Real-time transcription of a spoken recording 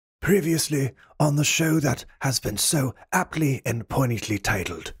Previously on the show that has been so aptly and poignantly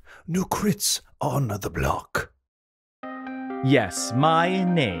titled, New Crits on the Block. Yes, my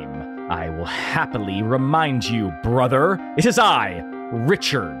name. I will happily remind you, brother. It is I,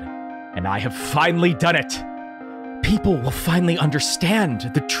 Richard, and I have finally done it. People will finally understand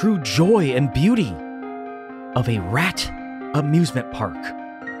the true joy and beauty of a rat amusement park.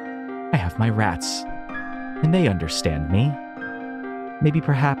 I have my rats, and they understand me. Maybe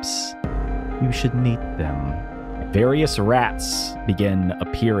perhaps you should meet them. Various rats begin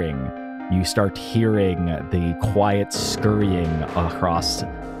appearing. You start hearing the quiet scurrying across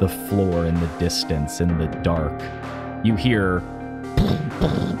the floor in the distance, in the dark. You hear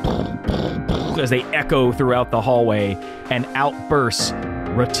as they echo throughout the hallway, and out bursts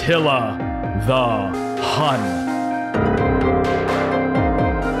Ratural the Hun.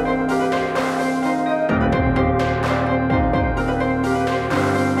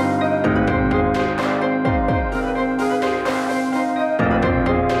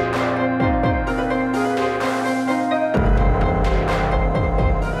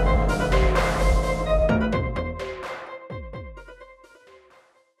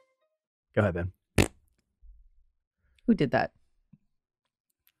 Go ahead, Ben. Who did that?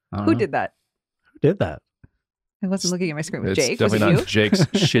 Who did that? Who did that? I wasn't looking at my screen with It's Jake. Was it definitely you? not Jake's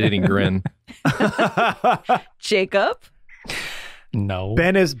shit-eating grin. Jacob? No.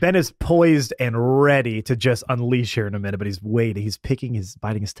 Ben is poised and ready to just unleash here in a minute, but he's waiting. He's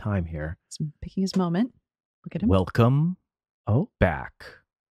biding his time here. He's picking his moment. Look at him. Welcome back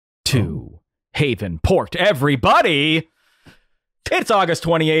to Haven Port, everybody. It's August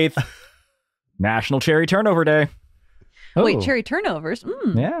 28th, National Cherry Turnover Day. Wait, Oh. cherry turnovers?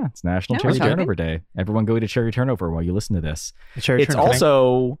 Yeah, it's National Now we're Cherry talking. Turnover Day. Everyone go to Cherry Turnover while you listen to this. Cherry It's turn.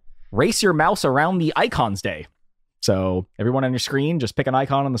 also Race Your Mouse Around the Icons Day. So everyone on your screen, just pick an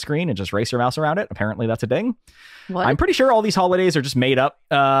icon on the screen and just race your mouse around it. Apparently that's a thing. What? I'm pretty sure all these holidays are just made up,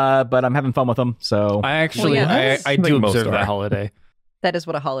 but I'm having fun with them. So I actually, Well, yeah, I do most observe are. that holiday. That is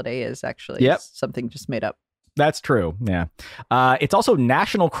what a holiday is, actually. Yep. It's something just made up. that's true. Yeah. It's also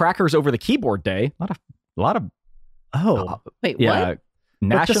National Crackers Over the Keyboard Day. A lot of Wait, yeah. what?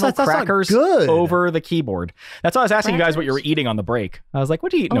 National that's not Crackers good. Over the Keyboard. That's why I was asking you guys what you were Crackers? eating on the break. I was like,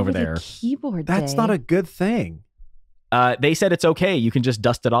 what are you eating over there? The keyboard That's day. not a good thing. They said it's okay. You can just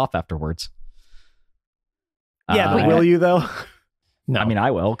dust it off afterwards. Yeah, but will you though? No, I mean,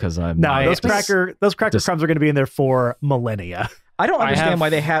 I will because I'm. No, those just- cracker crumbs are going to be in there for millennia. I don't I understand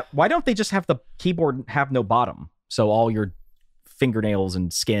have- why don't they just have the keyboard have no bottom? So all your fingernails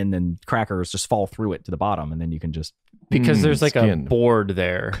and skin and crackers just fall through it to the bottom, and then you can just. because there's like skin. a board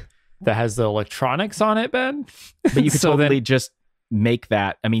there that has the electronics on it, Ben. But you could So then- totally just make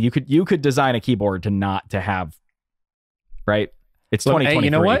that. I mean, you could design a keyboard to have. Right. It's Hey, 2023.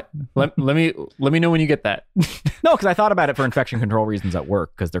 you know what? Let me know when you get that. No, because I thought about it for infection control reasons at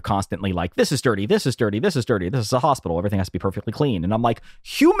work, because they're constantly like, this is dirty, this is dirty, this is dirty, this is a hospital, everything has to be perfectly clean. And I'm like,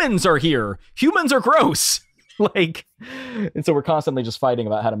 humans are here. Humans are gross. Like, and so we're constantly just fighting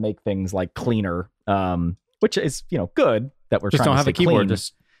about how to make things like cleaner, which is, good that we're Just trying don't to have a stay keyboard. clean.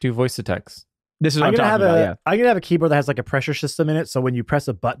 Just do voice to text. This is what I'm I'm gonna talking have about, yeah. I'm gonna have a keyboard that has like a pressure system in it, so when you press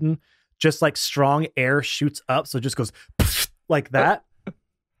a button, just like strong air shoots up, so it just goes like that,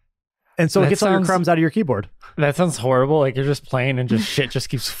 and so it That gets all your sounds- crumbs out of your keyboard. That sounds horrible. Like you're just playing and just shit just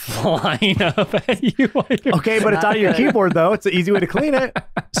keeps flying up at you. While you're- Okay, but it's out of your keyboard though. It's an easy way to clean it.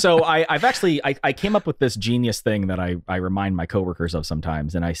 So I've actually came up with this genius thing that I remind my coworkers of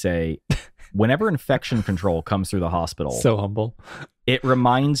sometimes, and I say, whenever infection control comes through the hospital, So humble. it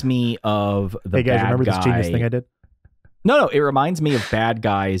reminds me of the Hey guys, bad remember guy. this genius thing I did? No, it reminds me of bad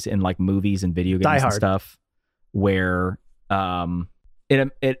guys in like movies and video Die games and Hard. stuff, where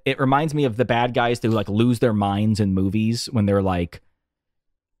it reminds me of the bad guys who like lose their minds in movies when they're like,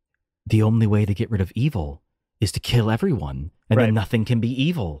 the only way to get rid of evil is to kill everyone, and Right. then nothing can be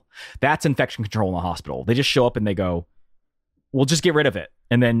evil. That's infection control in the hospital. They just show up and they go, we'll just get rid of it.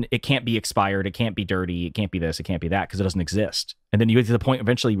 And then it can't be expired. It can't be dirty. It can't be this. It can't be that because it doesn't exist. And then you get to the point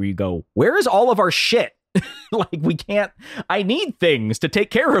eventually where you go, where is all of our shit? Like, we can't, I need things to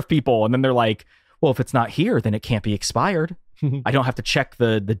take care of people. And then they're like, well, if it's not here, then it can't be expired. I don't have to check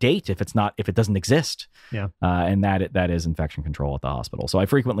the date if it doesn't exist. Yeah. And that is infection control at the hospital. So I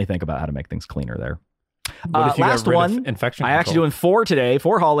frequently think about how to make things cleaner there. What if you last got rid of one, infection I actually control? doing 4 today,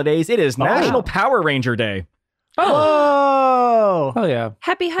 4 holidays. It is National Power Ranger Day. Oh, Oh yeah.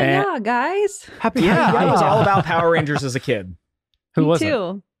 Happy Hiya, guys. happy! Yeah, I was Hiya. all about Power Rangers as a kid. Who Me wasn't?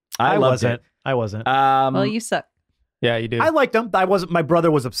 too. I loved wasn't. it. I wasn't. Well, you suck. Yeah, you do. I liked them. I wasn't. My brother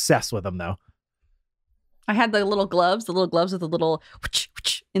was obsessed with them though. I had the little gloves with the little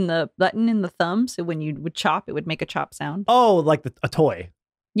in the button in the thumb. So when you would chop, it would make a chop sound. Oh, like a toy.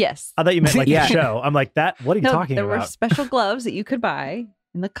 Yes. I thought you meant like Yeah. the show. I'm like, that. What are you talking there were about? special gloves that you could buy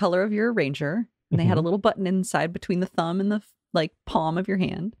in the color of your ranger, and they had a little button inside between the thumb and the like palm of your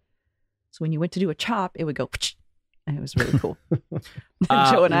hand. So when you went to do a chop, it would go, and it was really cool.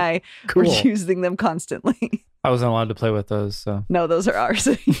 Joe and I were using them constantly. I wasn't allowed to play with those, so. No, those are ours.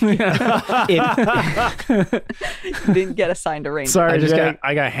 You didn't get assigned a ranger. Sorry,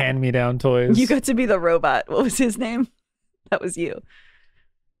 I got hand-me-down toys. You got to be the robot. What was his name? That was you.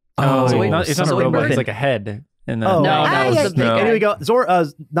 Oh, So it's not a robot. Zoidberg? It's like a head. And Oh, No, that was the big And guy. here we go.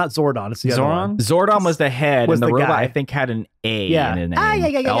 Not Zordon. It's the other one. Zordon was the head, Was and the the robot guy. I think had an A Yeah. in his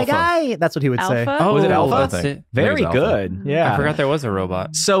name. Alpha. That's what he would say. Alpha? Oh, Was it Alpha? that's it. Very Alpha. good. Yeah. I forgot there was a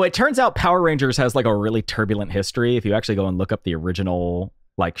robot. So it turns out Power Rangers has like a really turbulent history. If you actually go and look up the original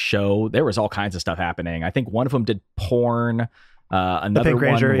like show, there was all kinds of stuff happening. I think one of them did porn. The Another Pink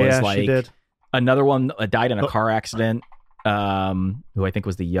one Ranger, was yeah, she like did. another one died in a car accident. Who I think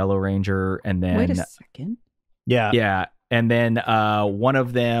was the Yellow Ranger, and then Wait a second. Yeah. yeah, and then one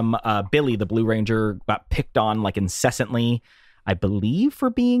of them, Billy, the Blue Ranger, got picked on like incessantly, I believe, for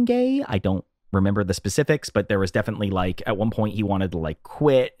being gay. I don't remember the specifics, but there was definitely like at one point he wanted to like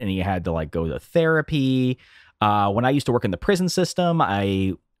quit and he had to like go to therapy. When I used to work in the prison system,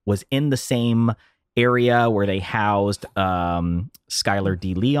 I was in the same area where they housed Skylar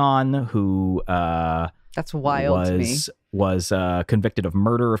D. Leon, who That's wild to me. was convicted of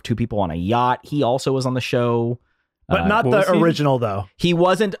murder of two people on a yacht. He also was on the show. But not what the was he? original, though. He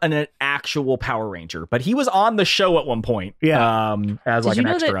wasn't an actual Power Ranger, but he was on the show at one point. Yeah. As Did like you an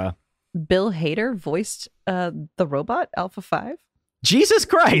know that- extra. Bill Hader voiced the robot Alpha 5. Jesus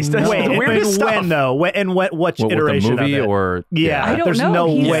Christ! That's Wait, the weirdest stuff. when though? When, and what What, with the iteration movie of it? or Yeah. I don't there's know. no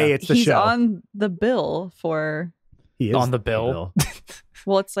He's- way it's the he's show. on the bill for. He is On the bill.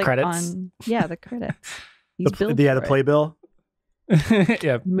 Well, it's like Credits? on the credits. He's billed The for it. playbill.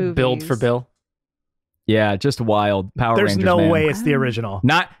 Yeah, Movies. build for Bill. Yeah, just wild Power There's Rangers. no man. way it's the original.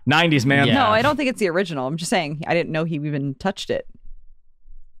 Not 90s, man. Yeah. No, I don't think it's the original. I'm just saying I didn't know he even touched it.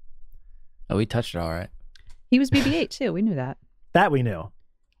 Oh, we touched it all right. He was BB-8 too. We knew that. That we knew.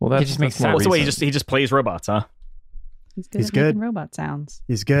 Well, that just makes more sense. So wait, recent. he just plays robots, huh? He's good. He's at making good. robot sounds.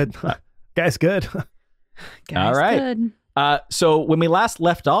 He's good. Guy's good. Guy's All right. Good. So when we last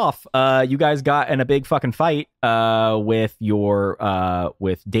left off, you guys got in a big fucking fight with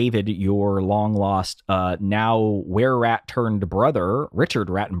David, your long lost now were-rat turned brother, Richard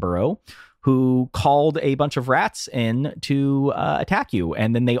Rattenborough, who called a bunch of rats in to attack you,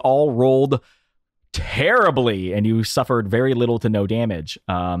 and then they all rolled terribly, and you suffered very little to no damage.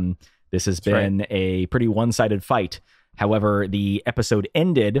 This has been a pretty one-sided fight. However, the episode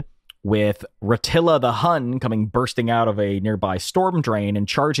ended with Ratilla the Hun coming bursting out of a nearby storm drain and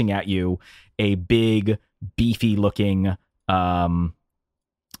charging at you, a big, beefy-looking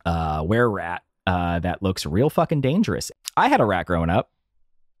were-rat that looks real fucking dangerous. I had a rat growing up.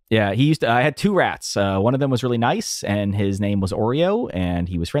 Yeah, I had two rats. One of them was really nice, and his name was Oreo, and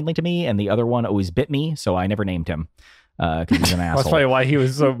he was friendly to me, and the other one always bit me, so I never named him. Because he's an asshole. That's probably why he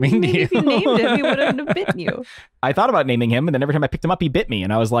was so mean to Maybe you. if you named him, he wouldn't have bitten you. I thought about naming him, and then every time I picked him up, he bit me,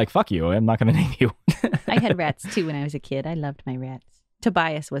 and I was like, fuck you, I'm not going to name you. I had rats too when I was a kid. I loved my rats.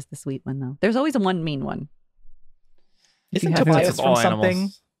 Tobias was the sweet one though. There's always one mean one. Isn't have Tobias to- from all something?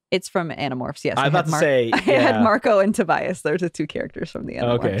 animals. It's from Animorphs. Yes, I was about to say, I had yeah. Marco and Tobias. Those are two characters from the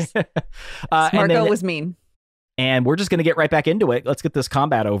Animorphs. Okay. Marco and then- was mean. And we're just going to get right back into it. Let's get this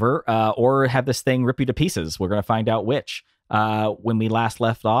combat over, or have this thing rip you to pieces. We're going to find out which. When we last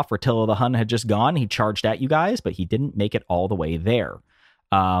left off, Ratilla the Hun had just gone. He charged at you guys, but he didn't make it all the way there.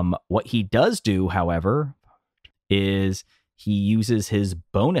 What he does do, however, is he uses his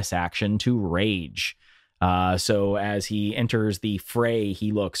bonus action to rage. So as he enters the fray,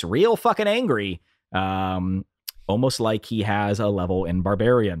 he looks real fucking angry, almost like he has a level in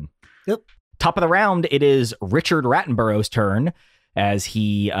Barbarian. Yep. Top of the round, it is Richard Rattenborough's turn as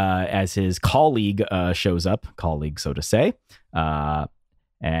as his colleague shows up, so to say,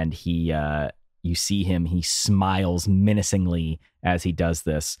 and you see him. He smiles menacingly as he does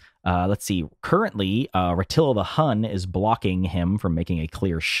this. Let's see. Currently, Ratilla the Hun is blocking him from making a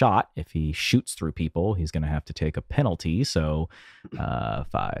clear shot. If he shoots through people, he's going to have to take a penalty. So 5,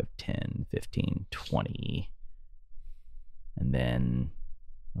 10, 15, 20. And then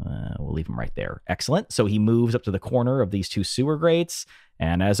we'll leave him right there. Excellent. So he moves up to the corner of these two sewer grates.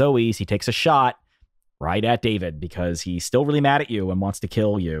 And as always, he takes a shot right at David because he's still really mad at you and wants to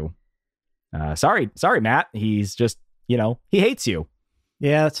kill you. Sorry, Matt. He's just, he hates you.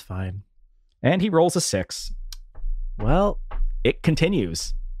 Yeah, that's fine. And he rolls a 6. Well, it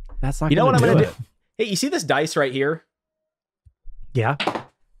continues. That's not. You know what I'm gonna going to do? Hey, you see this dice right here? Yeah.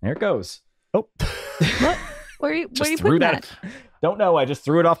 There it goes. Oh. What? Where are you Just putting threw that? Don't know. I just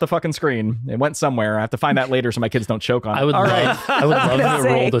threw it off the fucking screen. It went somewhere. I have to find that later so my kids don't choke on it. I would All love, right. I would love gonna if it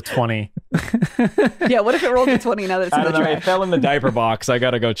say. rolled a 20. Yeah, what if it rolled a 20 now that it's I in the don't know. It trash? fell in the diaper box. I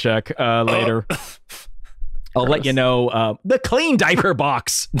got to go check later. I'll let you know. The clean diaper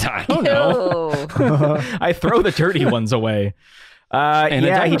box. I don't know. Ew. I throw the dirty ones away. And a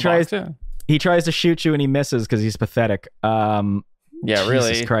Yeah, he diaper tries. box, too. He tries to shoot you and he misses because he's pathetic. Yeah,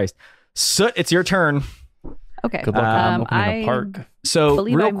 really. Jesus Christ. Soot, it's your turn. Okay. Good luck opening I- a park. So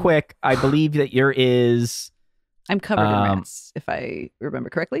Believe real I'm- quick, I believe that your is I'm covered in rats, if I remember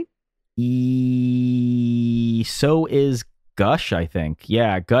correctly. so is Gush, I think.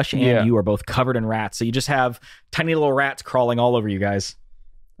 Yeah, Gush and Yeah. you are both covered in rats. So you just have tiny little rats crawling all over you guys.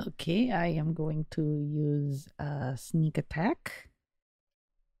 Okay, I am going to use a sneak attack.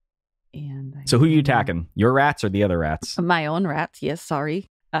 And So who are you attacking? Your rats or the other rats? My own rats. Yes, sorry.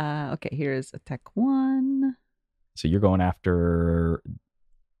 Okay, here's attack 1. So you're going after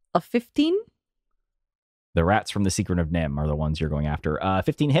A 15. the rats from the Secret of Nim are the ones you're going after.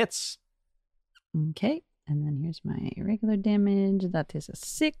 15 hits. Okay. And then here's my regular damage. That is a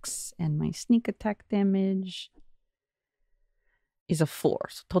 6. And my sneak attack damage is a 4.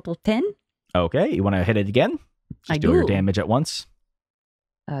 So total 10. Okay, you want to hit it again? Just I do your do. damage at once.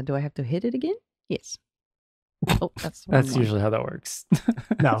 Do I have to hit it again? Yes. Oh, that's the wrong That's one. usually how that works.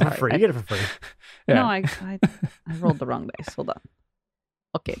 No, for Sorry, free. I- You get it for free. Yeah. No, I rolled the wrong dice. Hold on.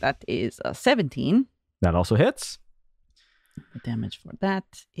 Okay, that is a 17. That also hits. The damage for that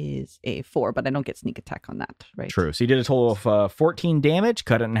is a 4, but I don't get sneak attack on that, right? True. So you did a total of 14 damage.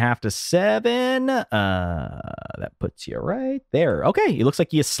 Cut it in half to 7. That puts you right there. Okay, it looks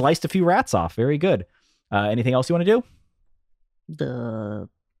like you sliced a few rats off. Very good. Anything else you want to do?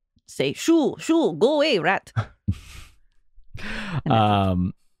 Say, shoo, go away, rat.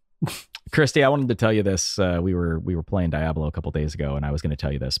 Christy, I wanted to tell you this. We were playing Diablo a couple days ago, and I was going to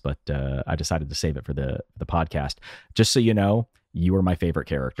tell you this, but I decided to save it for the podcast. Just so you know, you are my favorite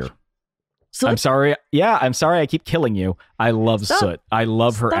character. So I'm sorry. Yeah, I'm sorry. I keep killing you. I love Stop. Soot. I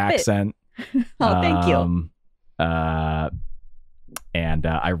love her Stop it. accent. Oh, thank you. And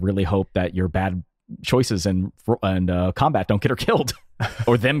I really hope that your bad choices and combat don't get her killed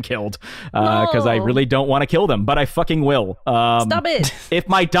or them killed, because I No. really don't want to kill them, but I fucking will. Stop it. If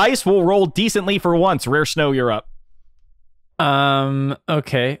my dice will roll decently for once, Rare Snow, you're up.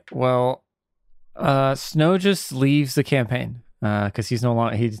 Okay. Well, Snow just leaves the campaign because he's no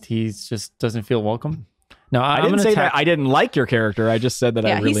longer. He's just doesn't feel welcome. No, I I'm didn't gonna say attack. that I didn't like your character. I just said that I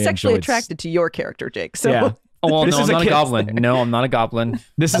Yeah, really he's sexually enjoyed. attracted to your character, Jake. So Yeah. Oh, well, This no, is I'm a not a kid's goblin. thing. No, I'm not a goblin.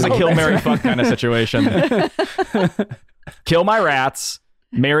 This is a Oh, kill, man. marry, fuck kind of situation. Kill my rats,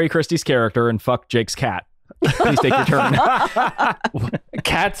 marry Christy's character, and fuck Jake's cat. Please take your turn.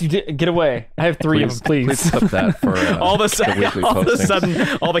 Cats, get away! I have 3 of them, please. clip that for all of a sudden, the weekly all of a postings.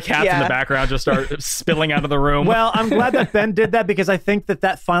 sudden, all the cats in Yeah. the background just start spilling out of the room. Well, I'm glad that Ben did that because I think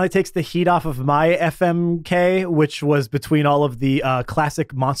that finally takes the heat off of my FMK, which was between all of the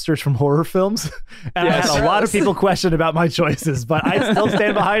classic monsters from horror films. And Yes. I had a lot of people question about my choices, but I still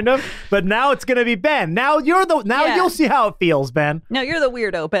stand behind them. But now it's going to be Ben. Now Yeah. you'll see how it feels, Ben. no, you're the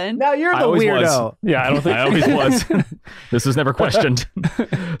weirdo, Ben. Now you're I the always weirdo. was. Yeah, I don't think. I always was. This was never questioned.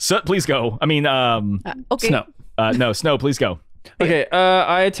 So please go. I mean, Okay. Snow. no, Snow, please go. Okay,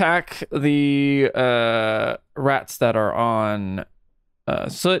 I attack the rats that are on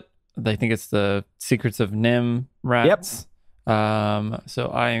Soot. I think it's the Secrets of Nim rats.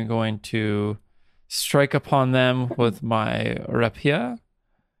 So I am going to strike upon them with my rapier.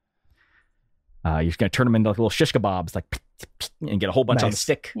 You're just gonna turn them into like little shish kebabs, like, and get a whole bunch on the Nice.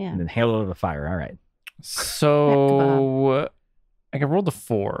 stick, Yeah. and then hail it over the fire. All right. So I can roll the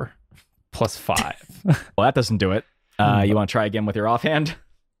 4 plus 5. Well, that doesn't do it. You want to try again with your offhand?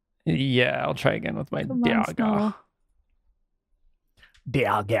 Yeah, I'll try again with my Come on, dagger. Snow.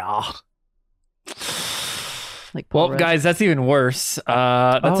 Yeah. Like Paul Well, Rudd. guys, that's even worse.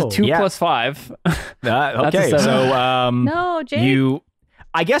 That's Oh, a 2 yeah. plus 5. Okay, a 7. so No, Jake.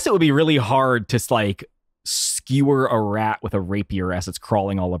 I guess it would be really hard to like skewer a rat with a rapier as it's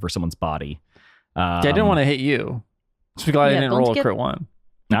crawling all over someone's body. I didn't want to hit you. Just because I Yeah, didn't don't roll a get- crit 1.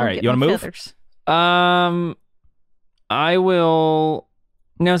 All Don't right, get you want to my move? feathers. I will.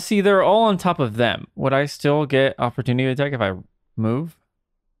 Now, see, they're all on top of them. Would I still get opportunity attack if I move?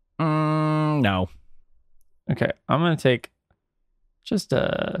 No. Okay, I'm gonna take just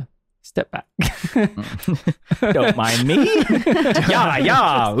a step back. Don't mind me.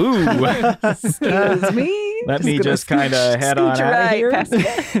 Yeah. Ooh. Excuse me. Let me just kind of head on scooch out of right here. past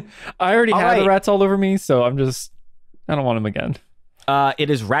it. I already All had the right. rats all over me, so I don't want them again. It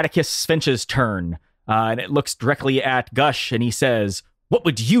is Radicus Finch's turn, and it looks directly at Gush, and he says, "What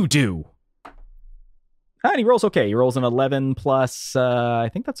would you do?" And he rolls okay. He rolls an 11 plus, I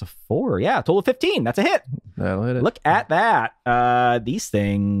think that's a 4. Yeah, total of 15. That's a hit. That'll hit it. Look at that. These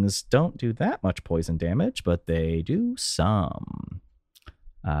things don't do that much poison damage, but they do some.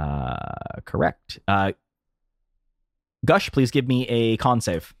 Correct. Gush, please give me a con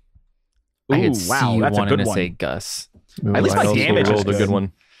save. I Ooh, could see wow, you that's a wanting good to one. say Gus. Ooh, At least my I also damage is rolled a good. good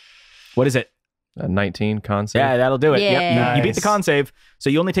one. What is it? A 19 con save. Yeah, that'll do it. Yep, Yeah. you beat the Nice. con save, so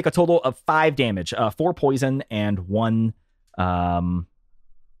you only take a total of 5 damage, 4 poison and 1,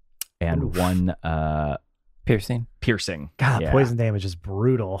 Piercing. piercing. God, Yeah. poison damage is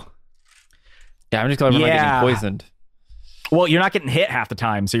brutal. Yeah, I'm just glad we're not Yeah. getting poisoned. Well, you're not getting hit half the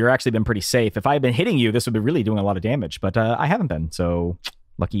time, so you're actually been pretty safe. If I had been hitting you, this would be really doing a lot of damage, but I haven't been, so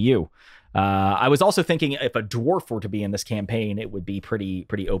lucky you. I was also thinking if a dwarf were to be in this campaign, it would be pretty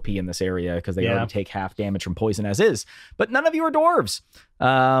OP in this area because they Yeah. already take half damage from poison as is. But none of you are dwarves,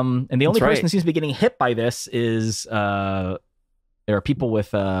 and the only That's right. person that seems to be getting hit by this is there are people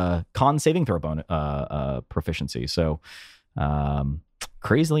with con saving throw proficiency. So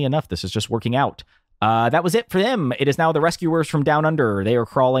crazily enough, this is just working out. That was it for them. It is now the rescuers from down under. They are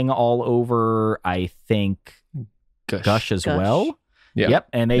crawling all over, I think, Gush as Gush. well. Yeah. Yep,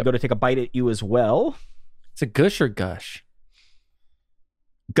 and they Yep. go to take a bite at you as well. It's a gush or gush?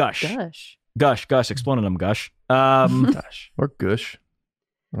 Gush, Gosh. exploding them, Gush. Gosh. Or gush.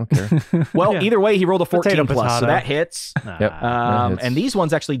 I don't care. Well, Yeah. either way, he rolled a 14 Potato, plus, so potato. that hits. Nah. Yep. That hits. And these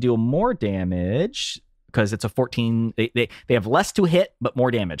ones actually do more damage because it's a 14. They have less to hit, but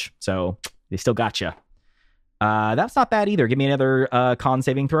more damage, so they still got you. That's not bad either. Give me another con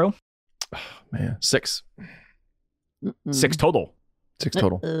saving throw. Man, 6. 6 total. 6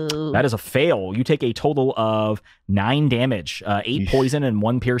 total. That is a fail. You take a total of 9 damage, 8 Yeesh. poison and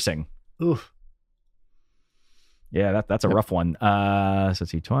 1 piercing. Oof. Yeah, that's a Yep. rough one. So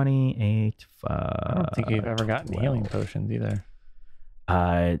let's see, 28. I don't think you've ever gotten 12. healing potions either.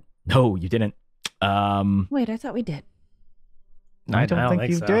 No, you didn't. Wait, I thought we did. I don't think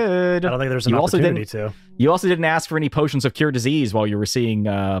you so. did. I don't think there's an You also opportunity to. You also didn't ask for any potions of cure disease while you were seeing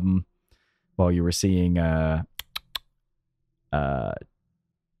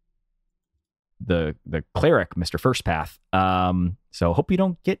the cleric, Mr. First Path. So hope you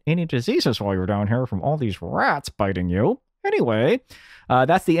don't get any diseases while you're down here from all these rats biting you. Anyway,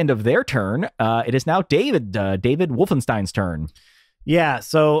 that's the end of their turn. It is now David Wolfenstein's turn. Yeah,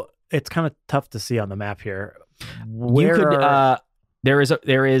 so it's kind of tough to see on the map here. You could there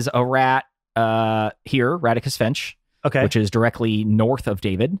is a rat here, Radicus Finch, okay. which is directly north of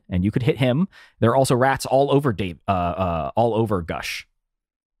David, and you could hit him. There are also rats all over all over Gush.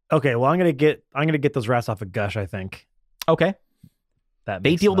 Okay, well I'm gonna get those rats off of Gush, I think. Okay. That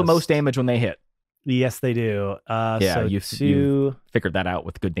They makes deal the most damage when they hit. Yes, they do. Yeah, So you've figured that out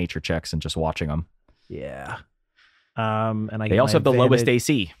with good nature checks and just watching them. yeah. And I They get also my have the lowest advantage-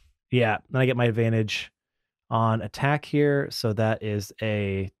 AC. Yeah, and I get my advantage on attack here, so that is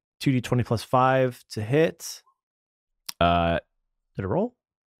a 2d20 plus 5 to hit. Did it roll?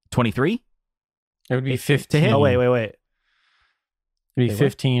 23. It would be To 15. hit. Oh wait. It'd be Wait, what?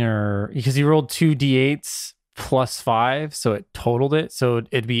 15 or because you rolled 2 d8s plus 5, so it totaled it. So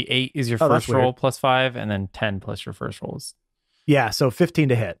it'd be 8 is your Oh, that's first roll weird. plus 5, and then 10 plus your first rolls. Yeah, so 15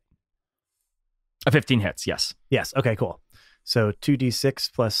 to hit. 15 hits. Yes. Yes. Okay, cool. So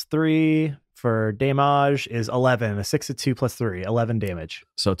 2d6 plus 3 for damage is 11. A 6 to 2 plus 3, 11 damage.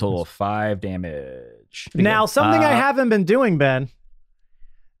 So a total of 5 damage. Now, something I Uh, haven't been doing, Ben.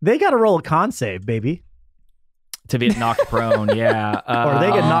 They got to roll a con save, baby. To be knocked prone. Yeah. Or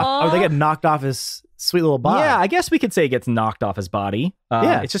they get knocked off his sweet little body. Yeah, I guess we could say he gets knocked off his body.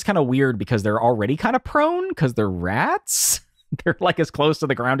 Yeah. It's just kind of weird because they're already kind of prone because they're rats. They're like as close to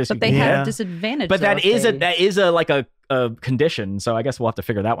the ground as But you they can. Yeah. have disadvantage. But though, that if is they- a condition, so I guess we'll have to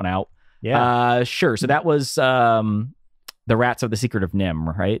figure that one out. Yeah. Sure. So that was the rats of the Secret of Nim,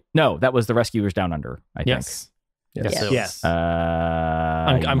 right? No, that was the rescuers down under. I think. Yes. Yes. it Yes. was.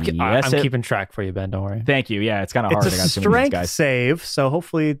 I'm yes, it- keeping track for you, Ben. Don't worry. Thank you. Yeah, it's kind of hard. It's I a got too many of these strength guys. save, so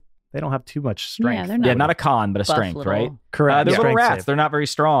hopefully they don't have too much strength. Yeah, they're not. Yeah, not a con, but a buff strength, little- right? Correct. They're little Strength rats. save. They're not very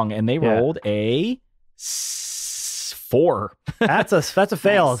strong, and they Yeah. rolled a 4. That's a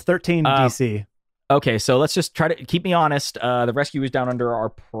fail. Nice. 13 DC. Okay, so let's just try to keep me honest. The rescuers down under are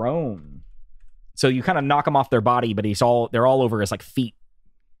prone, so you kind of knock them off their body, but they're all over his like feet.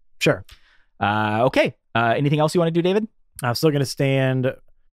 Sure. Okay. Anything else you want to do, David? I'm still going to stand.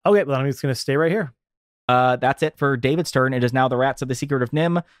 Okay, well, I'm just going to stay right here. that's it for David's turn. It is now the rats of the Secret of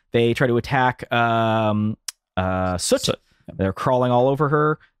Nim. They try to attack Soot. They're crawling all over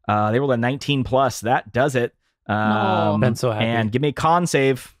her. They rolled a 19 plus. That does it. Ben so happy. And give me a con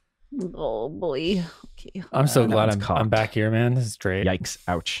save. Oh boy. Okay. I'm so glad one's I'm back here, man. This is great. Yikes.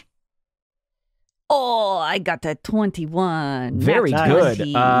 Ouch. Oh, I got that 21. Very Nat good.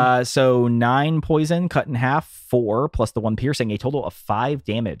 20. So 9 poison, cut in half, 4 plus the 1 piercing, a total of 5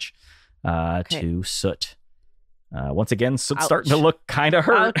 damage to Soot. Once again, Soot's starting to look kind of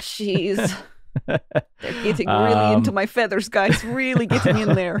hurt. Ouch, jeez. They're getting really into my feathers, guys. Really getting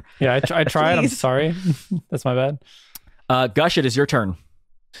in there. Yeah, I tried. I'm Please. sorry. That's my bad. Gush, it is your turn.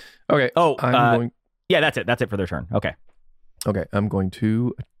 Okay. Oh, I'm going. Yeah, that's it. That's it for their turn. Okay. Okay, I'm going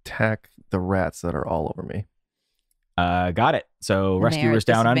to attack the rats that are all over me. Got it. So And rescuers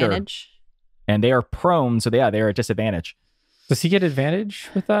they're at down under. disadvantage. And they are prone, so they are at disadvantage. Does he get advantage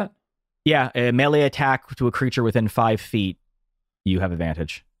with that? Yeah, a melee attack to a creature within 5 feet, you have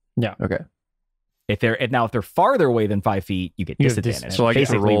advantage. Okay, If they're farther away than 5 feet, you get You have disadvantage. so I get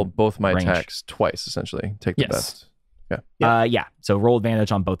to Basically, roll both my range. attacks twice, essentially. Take the Yes. best. Yeah. So roll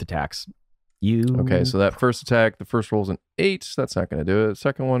advantage on both attacks. Okay, so that first attack, the first roll is an 8. So that's not going to do it. The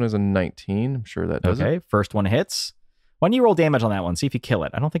second one is a 19. I'm sure that does it. Okay, first one hits. Why don't you roll damage on that one? See if you kill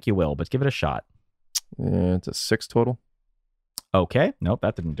it. I don't think you will, but give it a shot. Yeah, it's a 6 total. Okay, nope,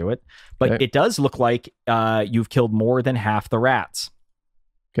 that didn't do it. But Okay. it does look like you've killed more than half the rats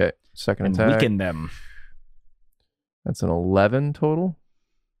Okay, second and attack. weakened them. That's an 11 total.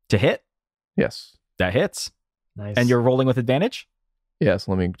 To hit, Yes. that hits. Nice. And you're rolling with advantage? Yes,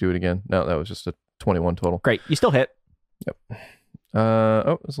 let me do it again. No, that was just a 21 total. Great, you still hit.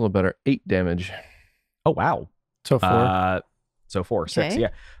 Oh, it's a little better. 8 damage. Oh, wow. So 4. So 4, 6, Okay. yeah.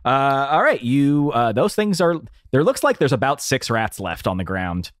 All right, you. Those things are. There looks like there's about 6 rats left on the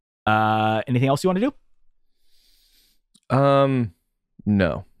ground. Anything else you want to do?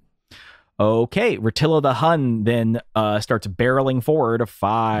 No. Okay, Ratural the Hun then starts barreling forward.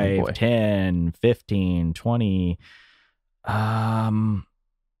 5, Oh, boy. 10, 15, 20.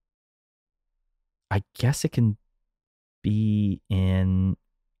 I guess it can be in.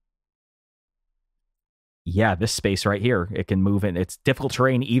 Yeah, this space right here. It can move in. It's difficult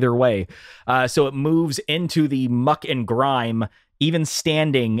terrain either way. So it moves into the muck and grime, even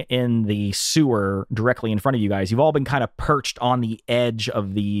standing in the sewer directly in front of you guys. You've all been kind of perched on the edge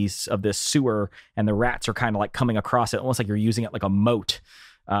of this sewer, and the rats are kind of like coming across it, almost like you're using it like a moat.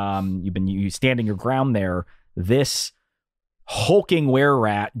 You've been standing your ground there. This hulking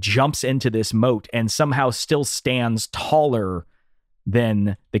were-rat jumps into this moat and somehow still stands taller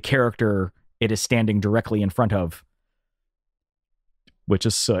than the character it is standing directly in front of, which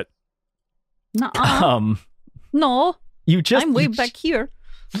is Soot. Nuh-uh. No, You just I'm way you back here.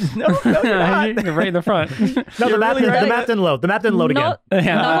 No, you're not. You're right in the front. No, You're the map, really the right. map didn't load. The map didn't load again. No,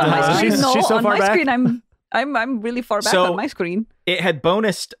 on my Yeah. screen, no. She's so on far my back. screen, I'm really far back So- on my screen. It had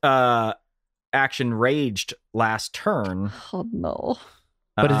bonused action raged last turn. Oh no.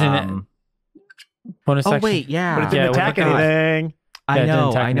 But it didn't- Bonus Oh action. wait, yeah. But it Yeah, didn't it attack wasn't- anything. I Yeah, it didn't know.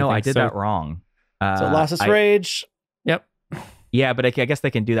 attack I know. I anything, did so- that wrong. So last rage. Yep. Yeah, but I guess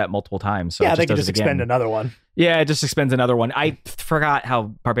they can do that multiple times. So Yeah, it they can does just it again. expend another one. Yeah, it just expends another one. I forgot how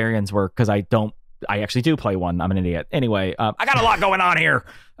barbarians work because I actually do play one. I'm an idiot. Anyway, I got a lot going on here.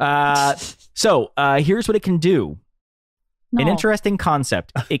 So here's what it can do. No. An interesting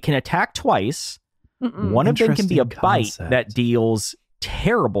concept. It can attack twice. Mm-mm. One of them can be a Interesting bite concept. that deals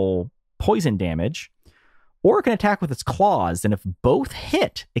terrible poison damage, or it can attack with its claws. And if both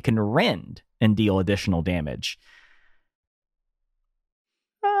hit, it can rend and deal additional damage.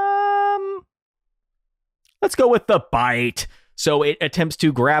 Let's go with the bite. So it attempts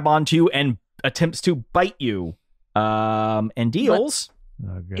to grab onto you and attempts to bite you. And deals.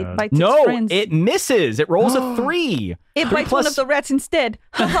 Oh, It bites its No, friends. it misses. It rolls a 3. It 3 bites one plus- of the rats instead.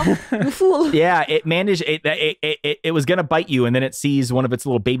 You fool. Yeah, it managed. It was gonna bite you, and then it sees one of its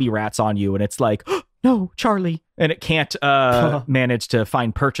little baby rats on you, and it's like, oh, "No, Charlie!" And it can't manage to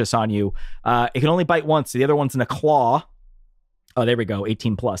find purchase on you. It can only bite once. The other one's in a claw. Oh, there we go.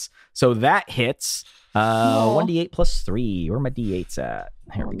 18 plus. So that hits. 1d8 plus 3. Where are my d8s at?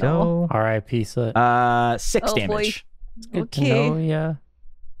 Here we go. R.I.P. Soot. 6 Oh, boy. damage. Good to Okay. know, yeah.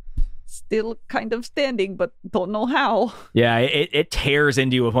 Still kind of standing, but don't know how. Yeah, it tears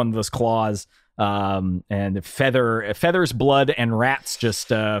into you with one of those claws. And feathers, blood, and rats just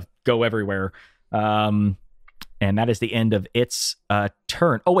go everywhere. And that is the end of its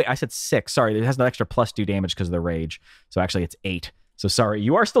turn. Oh wait, I said 6. Sorry, it has an extra +2 damage because of the rage. So actually, it's 8. So sorry,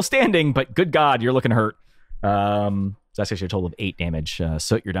 you are still standing, but good God, you're looking hurt. So that's actually a total of 8 damage.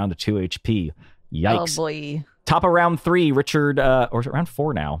 So you're down to 2 HP. Yikes. Oh boy. Top of round 3, Richard, or is it round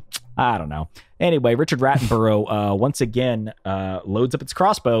 4 now? I don't know. Anyway, Richard Rattenborough once again loads up its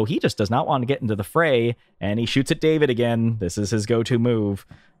crossbow. He just does not want to get into the fray, and he shoots at David again. This is his go-to move.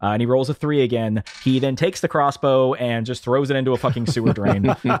 And he rolls a 3 again. He then takes the crossbow and just throws it into a fucking sewer drain.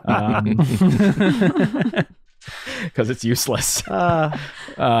 Because it's useless.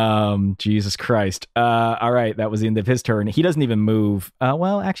 Jesus Christ. All right, that was the end of his turn. He doesn't even move.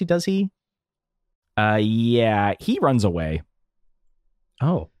 Well, actually, does he? Yeah, he runs away.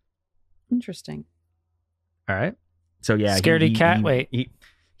 Oh, Interesting. all right. So yeah, Scaredy cat. Wait.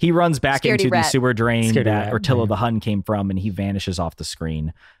 He runs back Scaredy into the rat. sewer drain Scaredy that rat, Ortilla yeah. the Hun came from, and he vanishes off the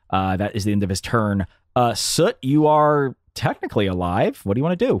screen. That is the end of his turn. Soot, you are technically alive. What do you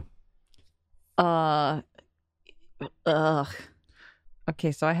want to do?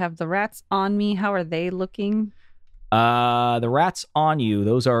 Okay, so I have the rats on me. How are they looking? The rats on you.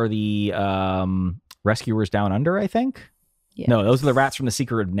 Those are the rescuers down under, I think. Yeah. No, those are the rats from the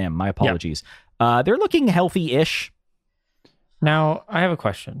Secret of Nim. My apologies. They're looking healthy-ish. Now, I have a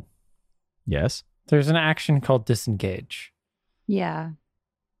question. Yes. There's an action called disengage. Yeah.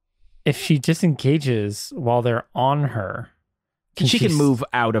 If she disengages while they're on her, She can move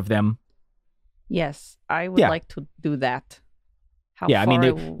out of them. Yes, I would Yeah. like to do that. How Yeah, I mean,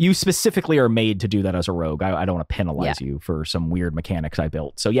 far you specifically are made to do that as a rogue. I don't want to penalize you for some weird mechanics I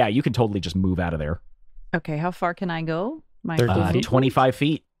built. So yeah, you can totally just move out of there. Okay, how far can I go? My 30 full feet. 25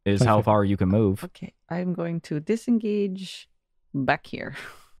 feet is how 25. far you can move. Okay, I'm going to disengage back here.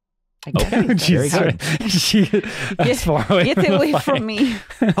 I Okay. guess. Very good. That's far away. Get away from me.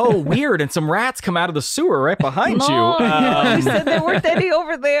 Oh, weird. And some rats come out of the sewer right behind No, you. you said there weren't any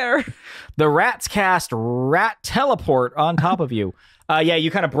over there. The rats cast rat teleport on top of you. Yeah,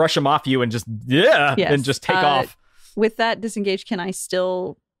 you kind of brush them off you and just, Yes. and just take off. With that disengage, can I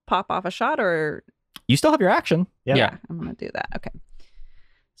still pop off a shot or? You still have your action. Yeah. I'm going to do that. Okay.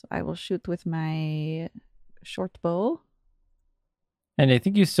 So I will shoot with my short bow. And I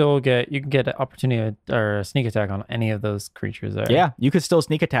think you can get an opportunity or a sneak attack on any of those creatures there. Yeah, you could still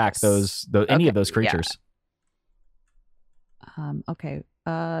sneak attack any Okay, of those creatures. Okay.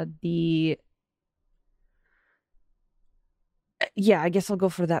 I guess I'll go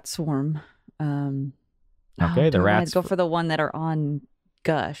for that swarm. Okay, the do I rats- go for the one that are on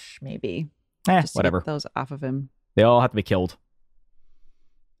Gush, maybe. Just to Whatever. get those off of him. They all have to be killed.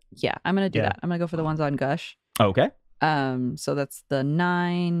 Yeah, I'm gonna do Yeah. that. I'm gonna go for the ones on Gush. Okay. So that's the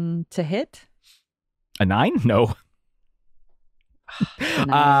 9 to hit. A 9? No.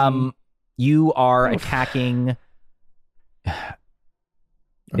 Nine. You are attacking. Are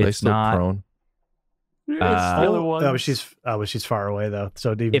they It's still not- prone? She's far away though.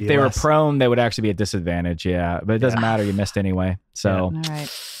 So DVD If they were less. prone, they would actually be at disadvantage. Yeah, but it doesn't Yeah. matter. You missed anyway. So All right.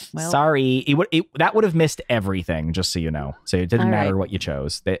 Well, sorry. That would have missed everything. Just so you know. So it didn't All matter right. what you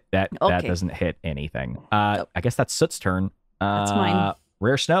chose. That Okay. doesn't hit anything. Nope. I guess that's Soot's turn. That's mine.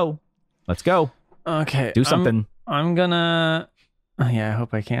 Rare Snow. Let's go. Okay. Do something. I'm gonna. Yeah, I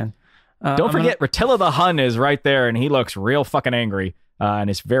hope I can. Don't forget, Ratural the Hun is right there, and he looks real fucking angry, and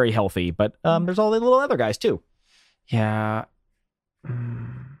is very healthy. But there's all the little other guys too. Yeah.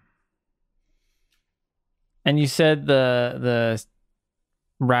 And you said the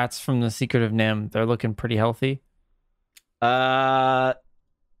rats from the Secret of Nim, they're looking pretty healthy. They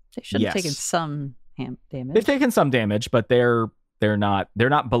they should have yes. taken some damage. They've taken some damage, but they're not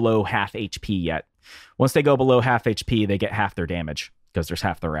below half HP yet. Once they go below half HP, they get half their damage because there's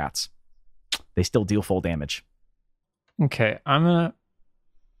half the rats. They still deal full damage. Okay, I'm gonna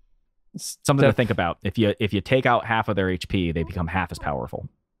Something to think about. If you take out half of their HP, they become half as powerful.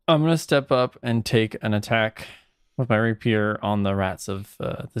 I'm gonna step up and take an attack with my rapier on the rats of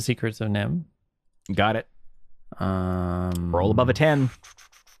the Secrets of Nim. Got it. Roll above a 10.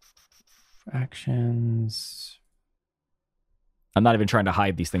 Actions. I'm not even trying to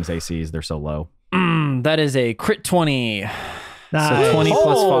hide these things ACs. They're so low. That is a crit 20. Nice. So 20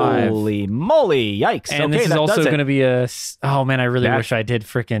 plus 5. Holy moly. Yikes. And okay, this is that also does it. going to be oh man, I really That- wish I did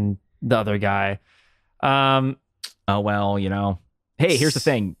freaking the other guy. Oh, well, Hey, here's the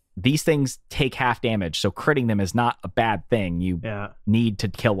thing. These things take half damage, so critting them is not a bad thing. You Yeah. need to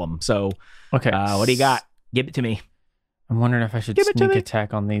kill them. So, Okay. what do you got? Give it to me. I'm wondering if I should Give it to sneak me.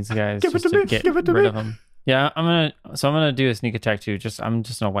 attack on these guys Give it just to me. get Give it to rid me. of them. Yeah, I'm gonna do a sneak attack too. I'm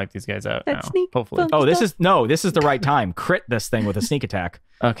just gonna wipe these guys out That now. sneak Hopefully. fun- Oh, this is the right time. Crit this thing with a sneak attack.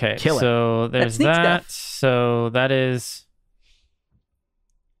 Okay. Kill it. So there's sneak that. stuff. So that is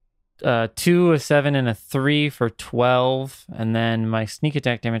 2, a 7, and a 3 for 12, and then my sneak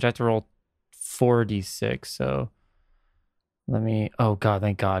attack damage I have to roll 4d6. So Let me. Oh God,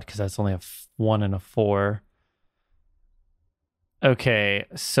 thank God, because that's only a 1 and a 4. Okay,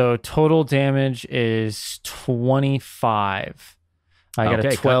 so total damage is 25. I got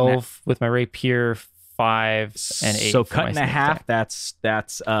a 12 with my rapier, 5 and 8. So for cut my in sneak half. attack.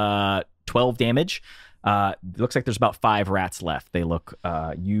 That's 12 damage. Looks like there's about 5 rats left. They look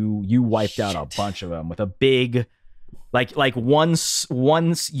you wiped out a bunch of them with a big like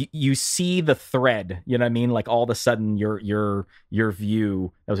once you see the thread, you know what I mean? Like all of a sudden your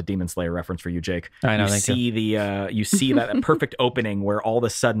view, that was a Demon Slayer reference for you, Jake. I know, You thank see you see that perfect opening where all of a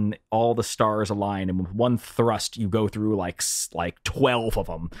sudden all the stars align, and with one thrust you go through like 12 of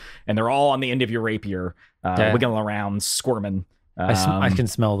them, and they're all on the end of your rapier, wiggling around, squirming. I can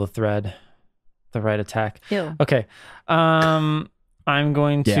smell the thread. The right attack. Ew. Okay. I'm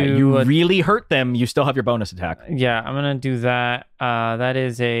going to. Yeah, you really hurt them. You still have your bonus attack. Yeah, I'm gonna do that. That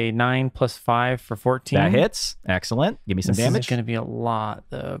is a 9 plus 5 for 14. That hits. Excellent. Give me some This damage. is gonna be a lot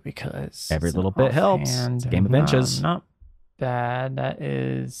though, because Every it's little bit helps. offhand. It's a game of inches. Not bad. That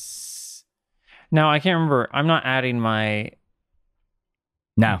is. No, I can't remember. I'm not adding my.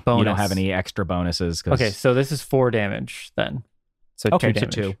 No, you don't bonus. have any extra bonuses. Okay, so this is 4 damage then. So Okay, 2 so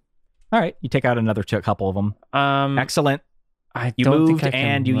damage. 2. All right, you take out another couple of them. Excellent. I You don't moved think I can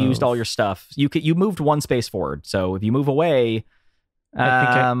and you used move. all your stuff. You moved one space forward. So if you move away,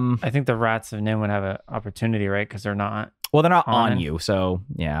 I think the rats of Nim would have an opportunity, right? Because they're not. well, they're not on on it. you. So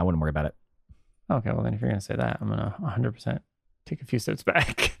yeah, I wouldn't worry about it. Okay, well then if you're gonna say that, I'm gonna 100% take a few steps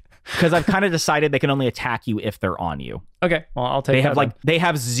back. Because I've kind of decided they can only attack you if they're on you. Okay, well I'll take. They that have they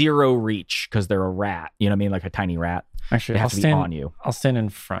have 0 reach because they're a rat. You know what I mean? Like a tiny rat. then. Actually, They I'll have to be stand on you. I'll stand in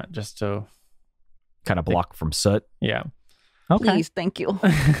front just to. Kind of block from soot. Yeah. Okay. Please, thank you.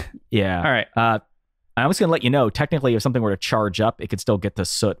 Yeah. All right. I was going to let you know, technically, if something were to charge up, it could still get the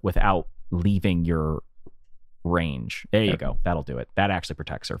soot without leaving your range. There you go. That'll do it. That actually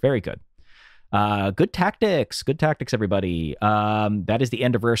protects her. Very good. Good tactics. Good tactics, everybody. That is the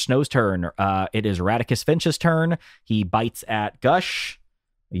end of Rare Snow's turn. It is Radicus Finch's turn. He bites at Gush.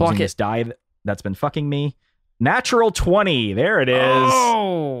 Block using it. this die that's been fucking me. Natural 20. There it is.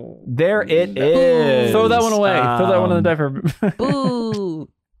 Oh, There it is. throw that one away. Throw that one in the diaper. Boo.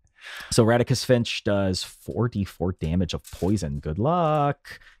 So Radicus Finch does 4d4 damage of poison. Good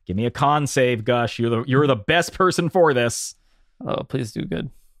luck. Give me a con save, Gush. You're the best person for this. Oh, please do good.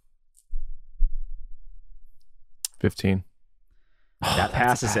 15. That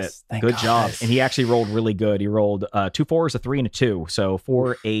passes it. Thank Good God. job. And he actually rolled really good. He rolled 2 4s, a 3, and a 2. So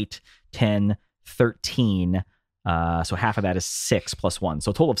 4, 8, 10, 13. So half of that is 6 plus 1.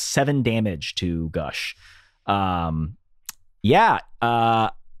 So a total of 7 damage to Gush.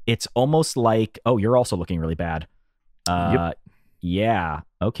 It's almost like, oh, you're also looking really bad. Yep. Yeah.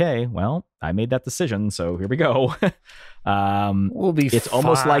 Okay. Well, I made that decision, so here we go. We'll be. It's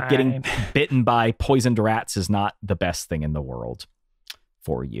almost like getting fine. bitten by poisoned rats is not the best thing in the world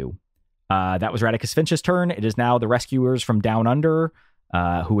for you. That was Radicus Finch's turn. It is now the rescuers from Down Under,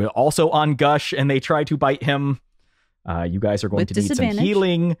 who are also on Gush, and they try to bite him. You guys are going With to need some disadvantage?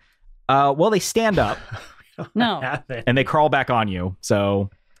 healing. Well, they stand up No. and they crawl back on you. So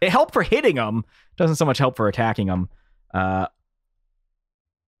it helped for hitting them. Doesn't so much help for attacking them.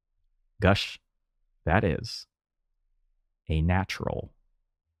 Gush, that is a natural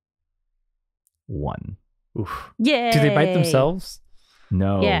 1. Oof. Yay. Do they bite themselves?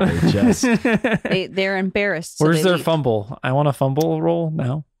 No, Yeah. they just They're embarrassed. So Where's they their leave. fumble? I want a fumble roll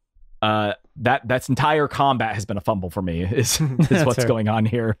now. that's entire combat has been a fumble for me is That's what's fair. going on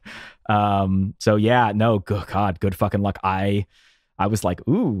here. So yeah, no, good fucking luck. I was like,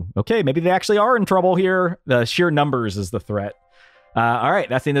 ooh, okay, maybe they actually are in trouble here. The sheer numbers is the threat. All right,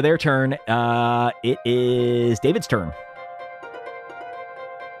 that's the end of their turn. It is David's turn.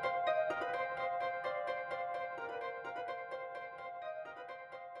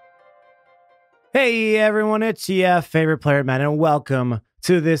 Hey everyone, it's your favorite player, Matt, and welcome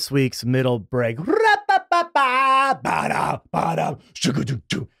to this week's middle break.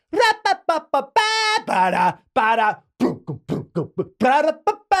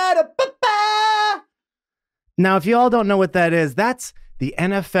 Now, if you all don't know what that is, that's the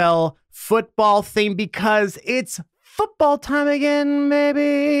NFL football theme because it's football time again,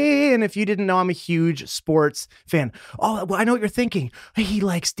 baby. And if you didn't know, I'm a huge sports fan. Oh, well, I know what you're thinking. He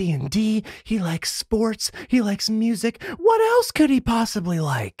likes D&D. He likes sports. He likes music. What else could he possibly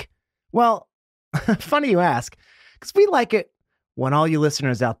like? Well, funny you ask, because we like it when all you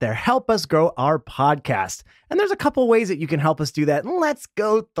listeners out there help us grow our podcast. And there's a couple ways that you can help us do that. And let's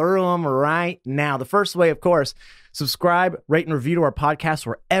go through them right now. The first way, of course, subscribe, rate, and review to our podcast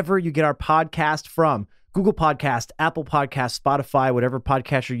wherever you get our podcast from. Google Podcast, Apple Podcast, Spotify, whatever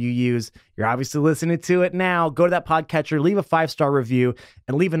podcatcher you use. You're obviously listening to it now. Go to that podcatcher, leave a 5-star review,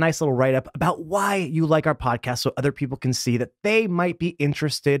 and leave a nice little write-up about why you like our podcast so other people can see that they might be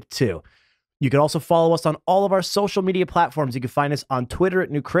interested too. You can also follow us on all of our social media platforms. You can find us on Twitter at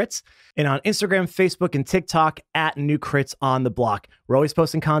New Crits and on Instagram, Facebook, and TikTok at New Crits on the Block. We're always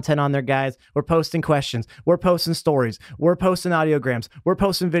posting content on there, guys. We're posting questions. We're posting stories. We're posting audiograms. We're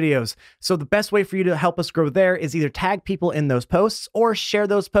posting videos. So the best way for you to help us grow there is either tag people in those posts or share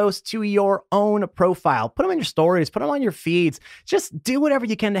those posts to your own profile. Put them in your stories. Put them on your feeds. Just do whatever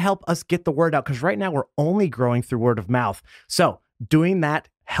you can to help us get the word out, because right now we're only growing through word of mouth. So doing that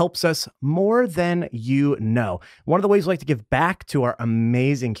helps us more than you know. One of the ways we like to give back to our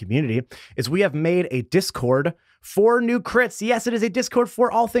amazing community is we have made a Discord for New Crits. Yes, it is a Discord for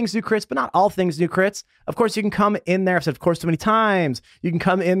all things New Crits, but not all things New Crits. Of course, you can come in there. I've said, of course, too many times. You can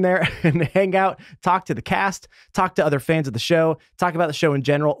come in there and hang out, talk to the cast, talk to other fans of the show, talk about the show in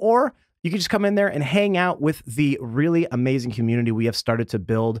general, or you can just come in there and hang out with the really amazing community we have started to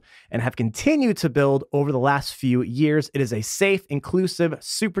build and have continued to build over the last few years. It is a safe, inclusive,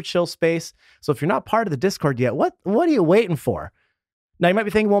 super chill space. So if you're not part of the Discord yet, what are you waiting for? Now, you might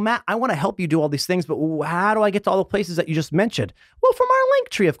be thinking, well, Matt, I want to help you do all these things, but how do I get to all the places that you just mentioned? Well, from our link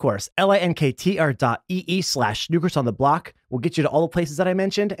tree, of course, linktr.ee/Newcrits on the Block will get you to all the places that I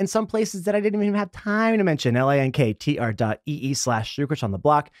mentioned and some places that I didn't even have time to mention, linktr.ee/Newcrits on the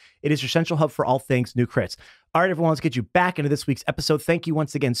Block. It is your central hub for all things New Crits. All right, everyone, let's get you back into this week's episode. Thank you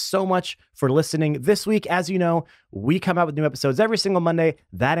once again so much for listening. This week, as you know, we come out with new episodes every single Monday.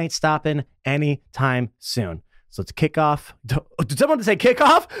 That ain't stopping anytime soon. So let's kick off. Did someone say kick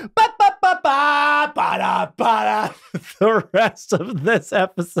off? The rest of this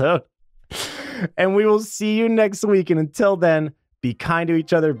episode. And we will see you next week. And until then, be kind to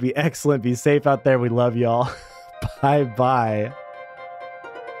each other. Be excellent. Be safe out there. We love y'all. Bye-bye.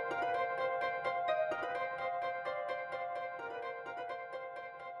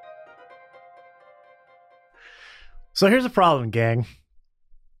 So here's the problem, gang.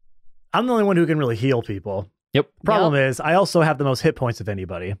 I'm the only one who can really heal people. Yep. Problem is, I also have the most hit points of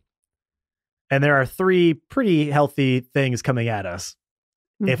anybody. And there are 3 pretty healthy things coming at us.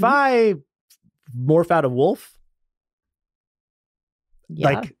 If I morph out a wolf,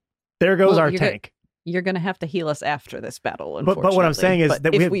 like, there goes our tank. You're going to have to heal us after this battle, But what I'm saying is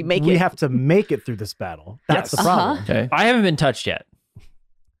that we have to make it through this battle. That's the problem. Okay. I haven't been touched yet.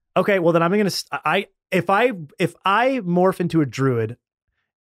 Okay, well then I'm going to... If I morph into a druid,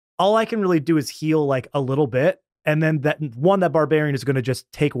 all I can really do is heal like a little bit. And then that barbarian is going to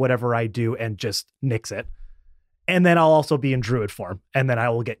just take whatever I do and just nix it. And then I'll also be in druid form. And then I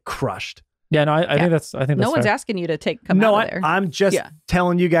will get crushed. Yeah, no, I think that's no one's fair. asking you to come out of there. I'm just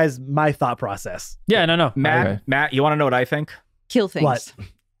telling you guys my thought process. Yeah, no. Matt, you want to know what I think? Kill things. What?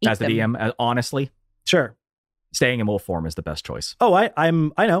 As the DM, honestly? Sure. Staying in wolf form is the best choice. Oh, I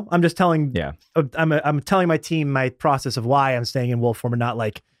know. I'm just telling. Yeah. I'm telling my team my process of why I'm staying in wolf form and not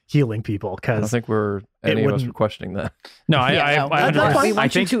like healing people. Because I don't think any of us are questioning that. No, I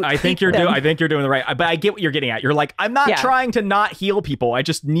think you're doing the right. But I get what you're getting at. You're like, I'm not trying to not heal people. I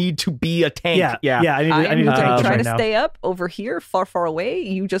just need to be a tank. Yeah. I need to tank try right to now. stay up over here, far away.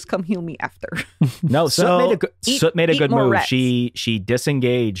 You just come heal me after. No, Soot made a good move. Rats. She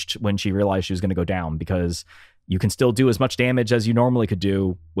disengaged when she realized she was going to go down, because you can still do as much damage as you normally could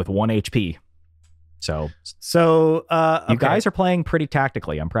do with 1 HP. So you guys are playing pretty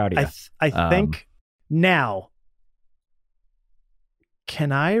tactically. I'm proud of you. I think now,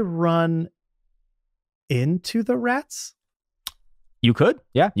 can I run into the rats? You could.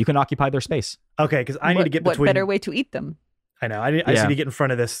 Yeah, you can occupy their space. Okay, because I need to get between... What better way to eat them? I know. I just need to get in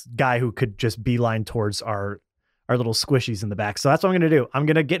front of this guy who could just beeline towards our little squishies in the back. So that's what I'm going to do. I'm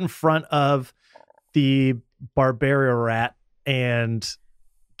going to get in front of the Barbarian rat and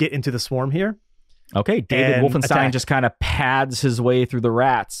get into the swarm here. Okay, David And Wolfenstein attack. just kind of pads his way through the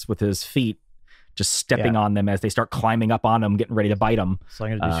rats with his feet, just stepping on them as they start climbing up on him, getting ready to bite him. So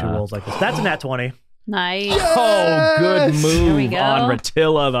I'm going to do 2 rolls like this. That's a nat 20. Nice. Oh, good There we move go. on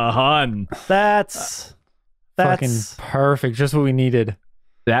Ratilla the Hun. That's fucking perfect. Just what we needed.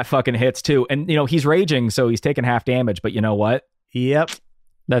 That fucking hits too. And he's raging, so he's taking half damage, but you know what? Yep.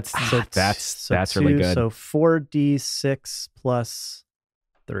 That's really good. So 4d6 plus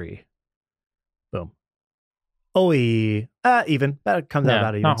 3. Boom. Oh, even. That comes out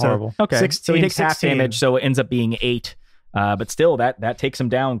about even. Not horrible. Okay. 16, So he takes half 16. damage, so it ends up being 8. But still, that takes him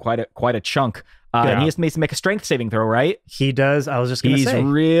down quite a chunk. And he has to make a strength saving throw, right? He does. I was just going to say. He's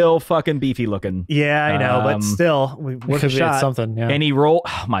real fucking beefy looking. Yeah, I know, but still, worth a Could be shot. something. Yeah. And he roll.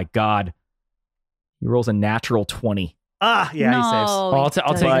 Oh my god. He rolls a natural 20. Yeah, he saves. Oh, I'll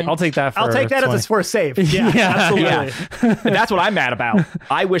take that. I'll take that as for a save. Yeah, absolutely. And that's what I'm mad about.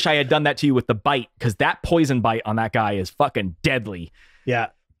 I wish I had done that to you with the bite, because that poison bite on that guy is fucking deadly. Yeah.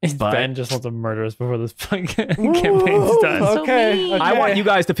 But- Ben just wants to murder us before this campaign's done. So mean. I want you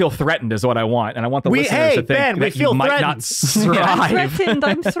guys to feel threatened is what I want. And I want the listeners to think Ben, we that feel you might not threatened.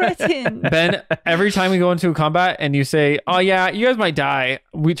 I'm survive. threatened. Ben, every time we go into a combat and you say, "Oh yeah, you guys might die,"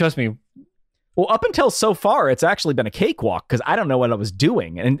 trust me. Well, up until so far, it's actually been a cakewalk because I don't know what I was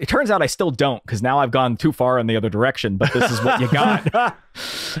doing. And it turns out I still don't, because now I've gone too far in the other direction, but this is what you got.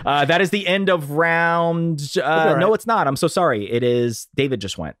 That is the end of round. right. No, it's not. I'm so sorry. It is. David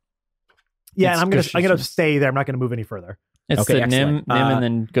just went. Yeah, It's and I'm gonna Gush's. stay there. I'm not gonna move any further. It's Okay, the Nim, excellent. and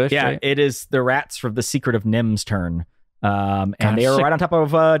then Gush. Yeah, right? it is the rats from the Secret of Nim's turn. And Gosh, they are sick. right on top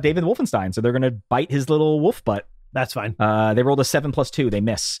of David Wolfenstein. So they're going to bite his little wolf butt. That's fine. They rolled a 7+2. They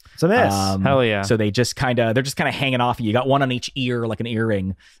miss. It's a miss. Hell yeah. So they're just kind of hanging off you. got one on each ear, like an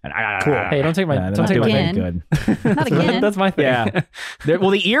earring. And Cool. Hey, don't take my. they're don't not take doing my. any Again. good. Not again. That's my thing. Yeah. Well,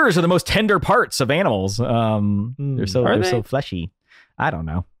 the ears are the most tender parts of animals. They're so Are they're they? so fleshy. I don't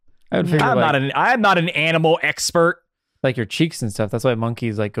know. I would figure I'm not an animal expert. like your cheeks and stuff. That's why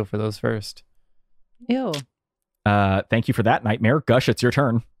monkeys like go for those first. Ew. Thank you for that, Nightmare. Gush, it's your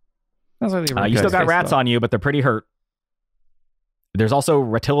turn. That's why they You still got rats on you, but they're pretty hurt. There's also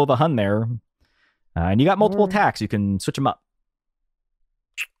Ratural the Hun there. And you got multiple attacks. You can switch them up.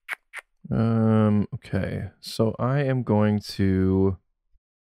 Okay. So I am going to.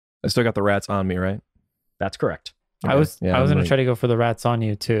 I still got the rats on me, right? That's correct. I was Yeah, I was I'm gonna like- try to go for the rats on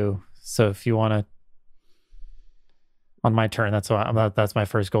you too. So if you want to, on my turn, that's my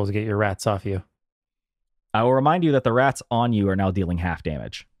first goal, is to get your rats off you. I will remind you that the rats on you are now dealing half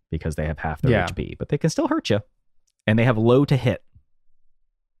damage because they have half their Yeah. HP, but they can still hurt you. And they have low to hit.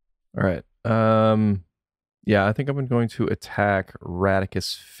 All right. Yeah, I think I'm going to attack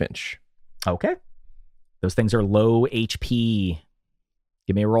Radicus Finch. Okay. Those things are low HP.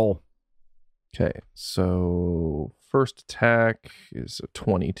 Give me a roll. Okay, so first attack is a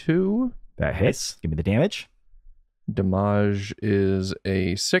 22. That hits. Give me the damage. Damage is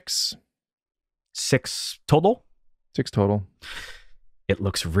a 6. 6 total. 6 total. It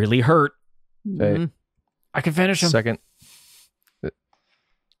looks really hurt. Okay, I can finish him. second.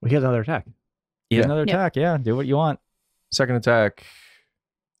 We get another attack. He has Yeah. another Yep. attack. Yeah, do what you want. Second attack.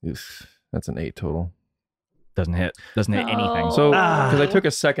 Oof, that's an 8 total. Doesn't hit anything. Oh. So, because I took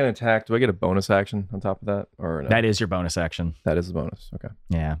a second attack, do I get a bonus action on top of that? Or no? That is your bonus action. That is the bonus. Okay.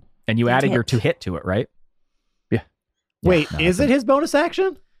 Yeah. And you Hit. added your 2 hit to it, right? Yeah. Wait, no, is it his bonus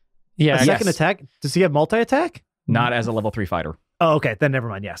action? Yeah. A second Yes. attack? Does he have multi-attack? Not as a level 3 fighter. Oh, okay. Then never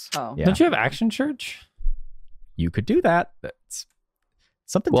mind. Yes. Oh. Yeah. Don't you have action church? You could do that. That's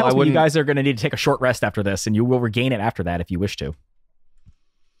something Well, tells I me you wouldn't- guys are going to need to take a short rest after this, and you will regain it after that if you wish to.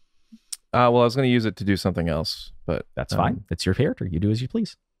 Well, I was going to use it to do something else, but That's fine. It's your character. You do as you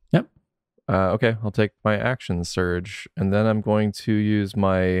please. Okay, I'll take my action surge, and then I'm going to use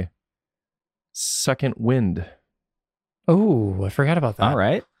my second wind. Oh, I forgot about that. All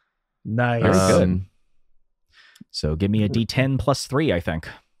right. Nice. Very good. Um, So give me a D10 plus 3, I think.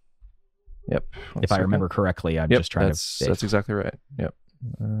 Yep. If I remember correctly. I'm Yep, just trying that's exactly right. Yep.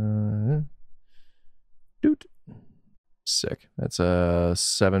 Doot. Sick. That's a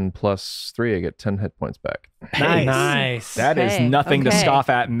 7 plus 3. I get 10 hit points back. Nice. Nice. That is Okay, nothing to okay. scoff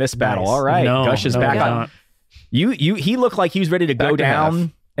at in this battle. Nice. All right. No, Gush is no, back it's on. not. He looked like he was ready to go Back to half.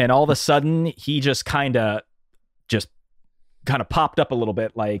 down, and all of a sudden he just kind of popped up a little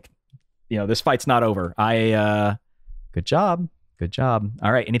bit, like, this fight's not over. Good job.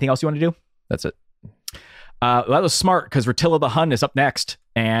 All right, anything else you want to do? That's it. That was smart, because Ratural the Hun is up next,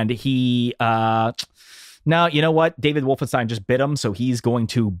 and he now, you know what? David Wolfenstein just bit him, so he's going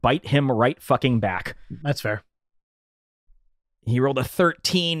to bite him right fucking back. That's fair. He rolled a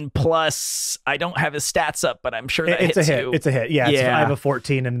 13 plus. I don't have his stats up, but I'm sure that It's a hits hit. you. It's a hit. Yeah. Yeah. I have a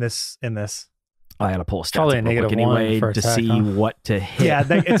 14 in this. I had to pull a stats Probably up a real quick -1 anyway for to attack, see huh? what to hit. Yeah,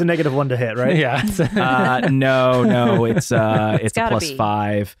 it's a -1 to hit, right? Yeah. No, it's a gotta plus be.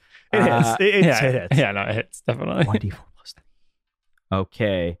 5. It is. It yeah. hits. Yeah, no, it hits definitely. 1d4 plus 3.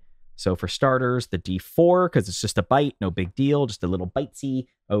 Okay, so for starters, the d4, because it's just a bite, no big deal, just a little bitesy.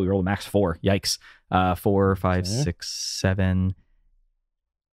 Oh, we rolled a max 4. Yikes. 4, 5, Okay. 6, 7,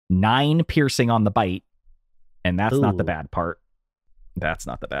 9 piercing on the bite, and that's not the Ooh. bad part. That's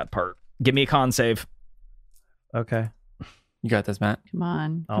not the bad part. Give me a con save. Okay. You got this, Matt. Come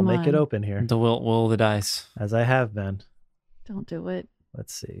on. I'll come make it on. open here, The will of the dice. as I have been. Don't do it.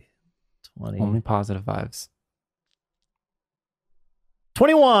 Let's see. 20. Only positive vibes.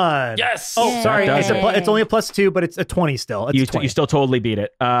 21. Yes. Oh, sorry. That does It's only a +2, but it's a 20 still. It's You 20. still totally beat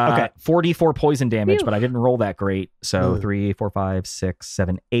it. Okay. 44 poison damage, Phew. but I didn't roll that great. So Ooh. 3, 4, 5, 6,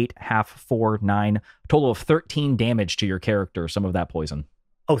 7, 8, half, 4, 9. Total of 13 damage to your character, some of that poison.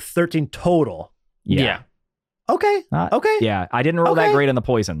 Oh, 13 total. Yeah. Okay. Okay. Yeah, I didn't roll that Okay. great on the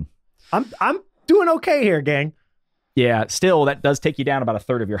poison. I'm doing okay here, gang. Yeah, still, that does take you down about a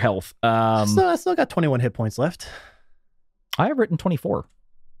third of your health. I still got 21 hit points left. I have written 24.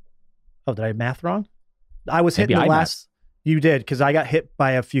 Oh, did I math wrong? I was Maybe hitting the I last. You did, because I got hit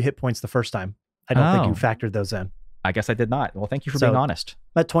by a few hit points the first time. I don't think you Oh. factored those in. I guess I did not. Well, thank you for So- being honest.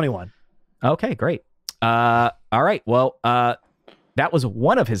 At 21. Okay, great. All right, well, that was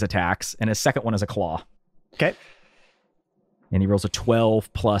one of his attacks, and his second one is a claw. Okay. And he rolls a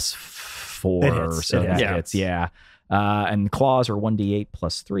 12 plus 4, It hits, so it that hits. hits, yeah. And claws are 1d8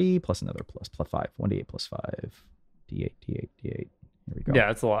 plus 3 plus another plus 5. 1d8 plus 5. D8, D8, D8. Here we go. Yeah,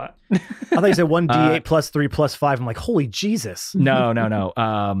 it's a lot. I thought you said 1d8 plus 3 plus 5. I'm like, holy Jesus. No.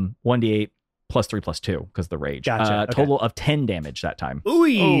 1d8 plus 3 plus 2 because the rage. Gotcha, okay. Total of 10 damage that time. Ooh.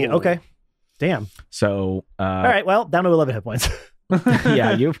 Oh. Okay. Damn. So, All right. Well, down to 11 hit points.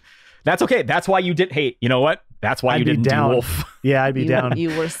 yeah, that's okay. That's why you did hate. You know what? That's why I'd you be didn't down. do wolf. Yeah, I'd be down.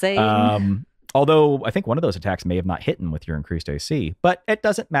 You were saying. Although I think one of those attacks may have not hit with your increased AC, but it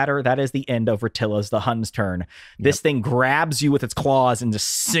doesn't matter. That is the end of Ratilla's, the Hun's turn. This thing grabs you with its claws and just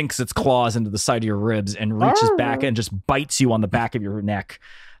sinks its claws into the side of your ribs and reaches back and just bites you on the back of your neck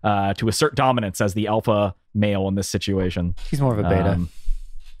to assert dominance as the alpha male in this situation. He's more of a beta.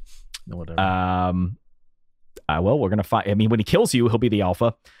 Whatever. Well, we're gonna find. I mean, when he kills you, he'll be the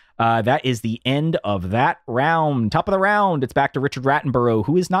alpha. That is the end of that round. Top of the round, it's back to Richard Rattenborough,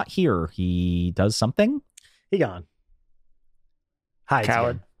 who is not here. He does something. He gone. Hides Coward.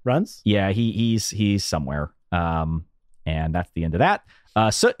 again. Runs? Yeah, he's somewhere. And that's the end of that.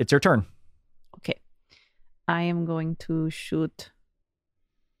 Soot, it's your turn. Okay. I am going to shoot.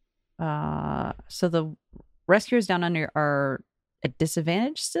 So the rescuers down under are at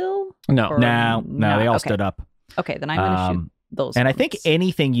disadvantage still? No. Or No, they all okay. stood up. Okay, then I'm going to shoot those. And I think ones.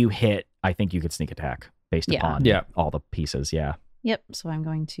 anything you hit, I think you could sneak attack based Yeah. upon Yeah. all the pieces. Yeah. Yep. So I'm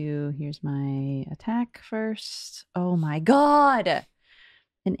going to. Here's my attack first. Oh my god!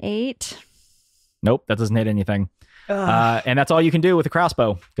 An 8. Nope, that doesn't hit anything. And that's all you can do with a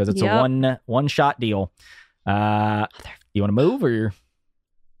crossbow because it's Yep. a one shot deal. You want to move or you're...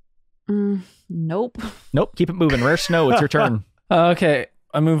 Nope. Nope, keep it moving. Rare Snow, it's your turn. Okay,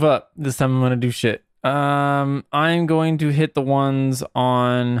 I move up. This time I'm gonna do shit. I'm going to hit the ones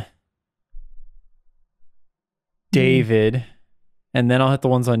on David, and then I'll hit the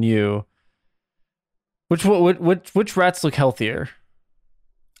ones on you. Which rats look healthier?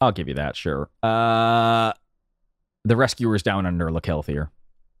 I'll give you that, sure. The rescuers down under look healthier.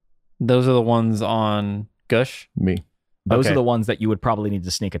 Those are the ones on Gush. Me. Those Okay. are the ones that you would probably need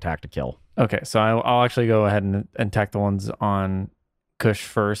to sneak attack to kill. Okay, so I'll actually go ahead and attack the ones on Gush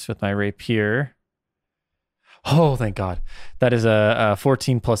first with my rapier. Oh, thank God. That is a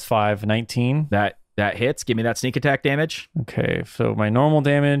 14 plus 5, 19. That hits. Give me that sneak attack damage. Okay, so my normal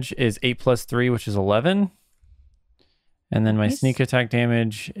damage is 8 plus 3, which is 11. And then my Nice. sneak attack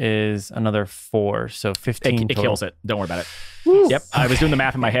damage is another 4, so 15 It total. kills it. Don't worry about it. Yep. I was doing the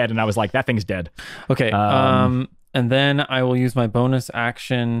math in my head and I was like, that thing's dead. Okay, Um, and then I will use my bonus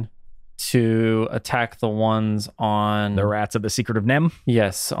action to attack the ones on... The rats of the Secret of Nem.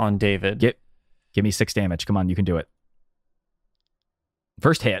 Yes, on David. Give me 6 damage. Come on, you can do it.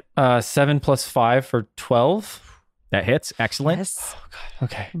 First hit. 7 plus 5 for 12. That hits. Excellent. Yes.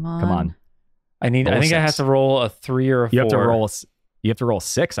 Okay. Come on. Come on. I Roll think I 6. have to roll a 3 or a 4. You have to roll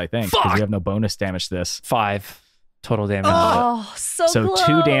 6, I think, because you have no bonus damage to this. 5 total damage. Oh, so close.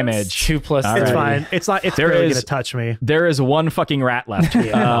 2 damage. 2 plus All 3. It's right. fine. It's not. It's There barely is- going to touch me. There is one fucking rat left.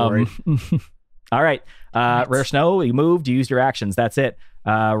 Yeah, don't All right. Rare Snow, you moved. You used your actions. That's it.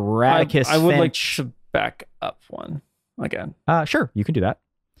 Radicus I would like Finch. to back up one again. Sure, you can do that.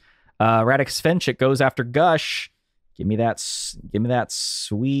 Radix Finch, it goes after Gush. Give me that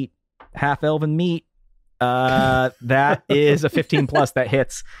sweet half elven meat. That is a 15 plus that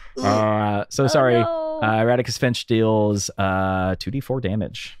hits. So sorry. Oh, no. Radicus Finch deals 2d4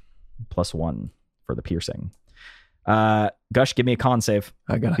 damage plus 1 for the piercing. Gush, give me a con save.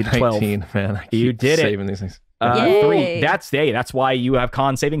 I got Beat a a 12. 19, man. I You keep did it. saving these things. Yay. 3. That's why you have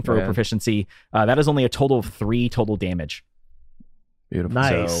con saving throw Yeah. proficiency. That is only a total of 3 total damage. Beautiful.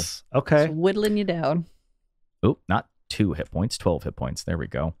 Nice. Okay. Just whittling you down. Oh, not 2 hit points, 12 hit points. There we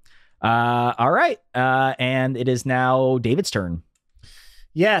go. All right. And it is now David's turn.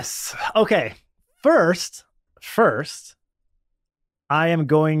 Yes. Okay. First, I am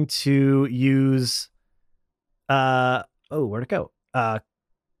going to use where'd it go?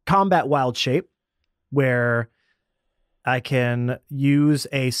 Combat Wild Shape, where I can use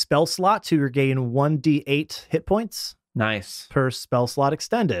a spell slot to regain 1d8 hit points Nice. per spell slot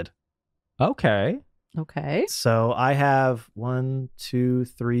extended. Okay. Okay. So I have 1, 2,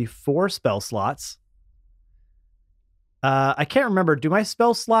 3, 4 spell slots. I can't remember. Do my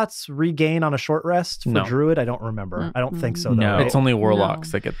spell slots regain on a short rest for No. Druid? I don't remember. I don't think so. Though, No. right? It's only warlocks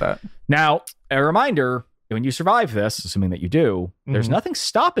No. that get that. Now, a reminder, when you survive this, assuming that you do, there's Mhm. nothing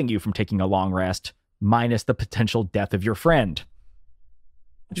stopping you from taking a long rest, minus the potential death of your friend.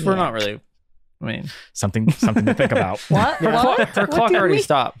 Which we're not really. I mean, Something to think about. What? her What clock do you already mean?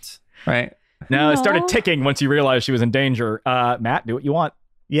 stopped, right? No, it started No. ticking once you realized she was in danger. Matt, do what you want.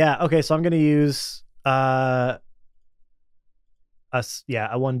 Yeah. Okay. So I'm going to use a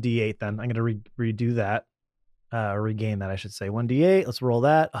 1d8 then. I'm going to redo that. Regain that, I should say. 1d8. Let's roll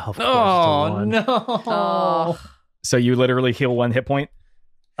that. Oh, of course, it's a Oh 1. no! Oh, So you literally heal 1 hit point?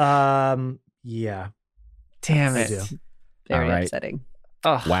 Yeah. Damn I it! do. very All right. upsetting.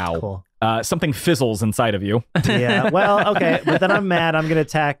 Oh, Wow. Cool. Something fizzles inside of you. Yeah. Well, okay. But then I'm mad. I'm going to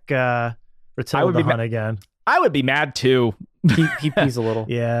attack I Ratural would the be Hunt again. I would be mad too. he pees a little.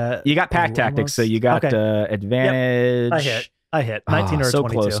 Yeah. You got pack Ooh, tactics, so almost. you got Okay. advantage. I hit. 19 or so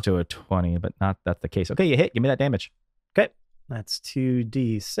 22. close to a 20, but not that's the case. Okay, you hit. Give me that damage. Okay. That's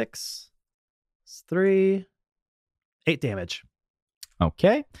 2d6. It's 3. 8 damage.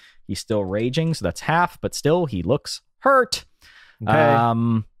 Okay. He's still raging, so that's half, but still he looks hurt.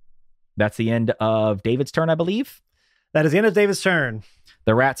 Okay. That's the end of David's turn, I believe. That is the end of David's turn.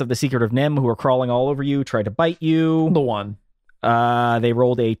 The rats of the Secret of Nim, who are crawling all over you, try to bite you. The one. They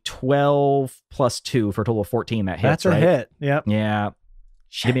rolled a 12 plus 2 for a total of 14. That hits, That's a right? hit. Yep. Yeah.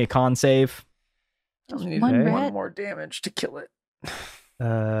 Give me a con save. Just need one Okay. one rat. more damage to kill it.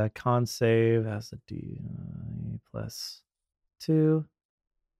 Con save has a d plus 2.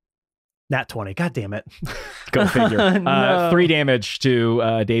 Nat 20. God damn it. Go figure. No. 3 damage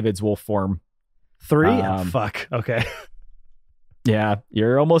to David's wolf form. 3? Fuck. Okay. Yeah,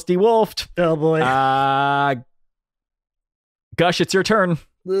 you're almost de-wolfed. Oh boy. Gush, it's your turn.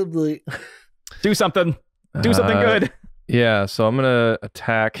 Lovely. Do something. Do something good. Yeah, so I'm gonna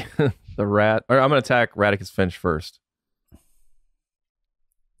attack the rat, or I'm gonna attack Radicus Finch first.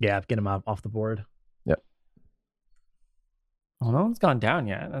 Yeah, get him off the board. Oh, no one's gone down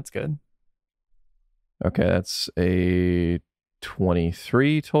yet. That's good. Okay, that's a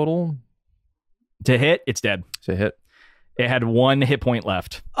 23 total To hit, it's dead. to hit. It had 1 hit point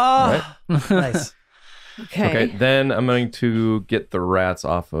left. Oh, nice. Okay, then I'm going to get the rats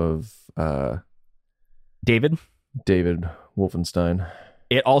off of David, David Wolfenstein.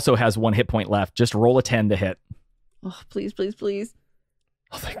 it also has 1 hit point left. Just roll a 10 to hit. Oh, please, please, please.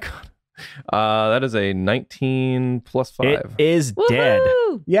 Oh, thank God. That is a 19 plus 5. It is dead.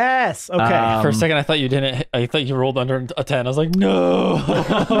 Woohoo! Yes. Okay. For a second, I thought you didn't. I thought you rolled under a 10. I was like, no.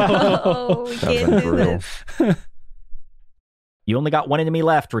 Oh, we That can't was do brutal. this. You only got 1 enemy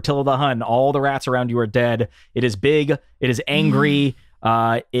left, Ratural the Hun. All the rats around you are dead. It is big. It is angry.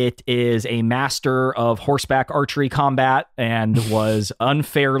 It is a master of horseback archery combat and was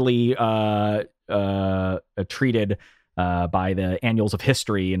unfairly treated by the annals of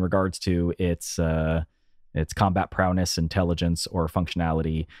history in regards to its combat prowess, intelligence, or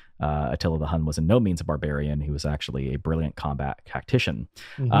functionality. Attila the Hun was in no means a barbarian. He was actually a brilliant combat tactician.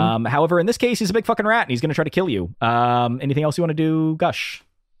 Mhm. However, in this case, he's a big fucking rat and he's going to try to kill you. Anything else you want to do, Gush?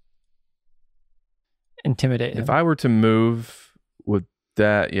 Intimidate him. If I were to move with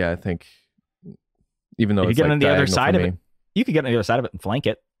that, yeah, I think even though If you it's get like on the other diagonal side for of me, it, you could get on the other side of it and flank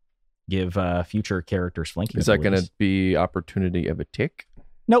it. Give future characters flanking. is that going abilities. to be opportunity of a tick?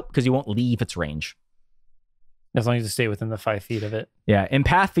 Nope, because you won't leave its range. As long as you stay within the 5 feet of it. Yeah, in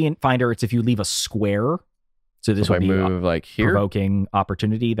Pathfinder, it's if you leave a square. So this So would if I be move like here. provoking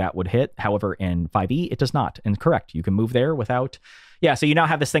opportunity that would hit. However, in 5e, it does not. And correct, you can move there without. Yeah, so you now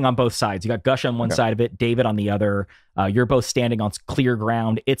have this thing on both sides. You got Gush on one Okay. side of it, David on the other. You're both standing on clear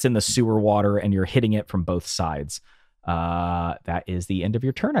ground. It's in the sewer water, and you're hitting it from both sides. That is the end of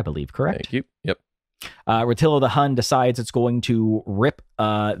your turn, I believe. Correct. Thank you. Yep. Ratural the Hun decides it's going to rip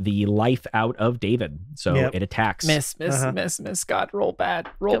the life out of David. So Yep. it attacks. Miss. God, roll bad.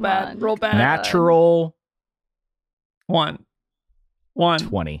 Roll Come bad. on. Roll bad. Natural 1.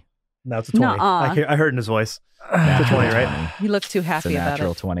 20. That's a 20. Nuh-uh. I heard in his voice. Natural 20, right? You look too It's a happy about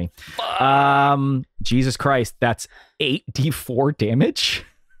natural it. 20. Jesus Christ, that's 8d4 damage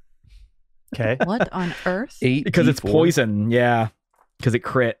Okay. What on earth? 8 because it's D4. poison. Yeah, because it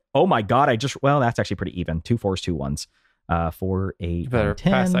crit. Oh my God, that's actually pretty even. 2 4s, 2 1s. 4, 8, You better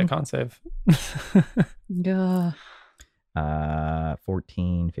 10. pass that con save. Yeah.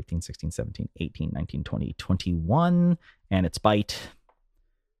 14, 15, 16, 17, 18, 19, 20, 21. And its bite.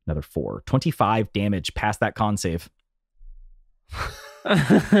 Another 4. 25 damage past that con save.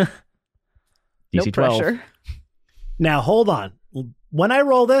 DC No 12. pressure. Now, hold on. When I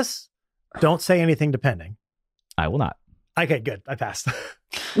roll this, don't say anything depending. I will not. Okay, good. I passed.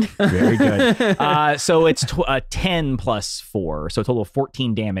 Very good. So it's 10 plus 4. So a total of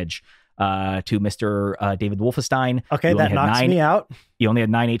 14 damage to Mr. David Wolfenstein. Okay, You only that had knocks 9 me out. You only had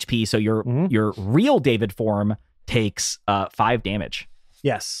 9 HP. So your Mhm. your real David form takes 5 damage.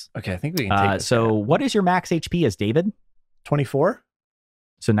 Yes. Okay, I think we can take this. So what is your max HP as David? 24?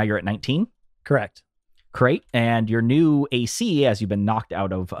 So now you're at 19. Correct. Great. And your new AC, as you've been knocked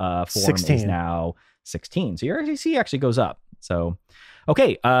out of form, is 16. now 16. So your AC actually goes up. So,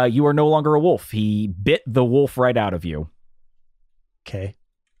 okay, you are no longer a wolf. He bit the wolf right out of you. Okay.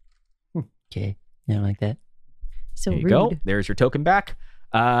 Okay, you don't like that? So There you rude. go. There's your token back.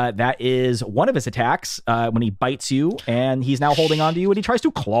 That is one of his attacks when he bites you, and he's now holding on to you, and he tries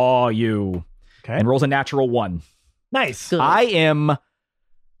to claw you Okay. and rolls a natural 1. Nice. Good. I am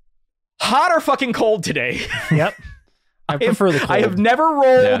hot or fucking cold today. Yep. I prefer the cold. I have never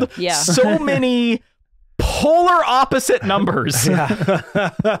rolled Yeah. so many polar opposite numbers.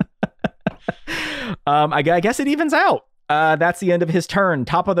 Yeah. I guess it evens out. That's the end of his turn.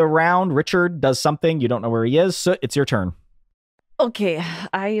 Top of the round, Richard does something. You don't know where he is, so it's your turn. Okay,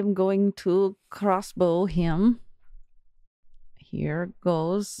 I am going to crossbow him. Here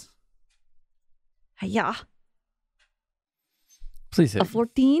goes. Yeah, Please hit. a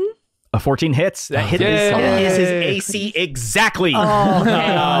 14. A 14 hits. That hit is his AC exactly. Oh, Okay.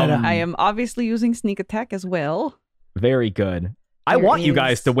 God. I am obviously using sneak attack as well. Very good. I Here want you is-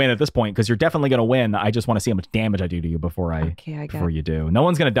 guys to win at this point because you're definitely going to win. I just want to see how much damage I do to you before Okay, I got before you do. No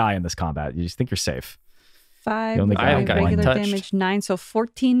one's going to die in this combat. You just think you're safe. 5 You only got I haven't got regular untouched. damage, 9, so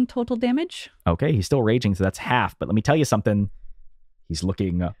 14 total damage. Okay, he's still raging, so that's half. But let me tell you something. He's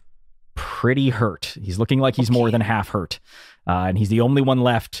looking pretty hurt. He's looking like he's more than half hurt. And he's the only one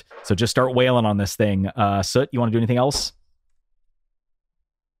left. So just start wailing on this thing. Soot, you want to do anything else?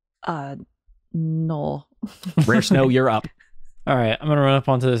 No. Rare Snow, you're up. All right, I'm gonna run up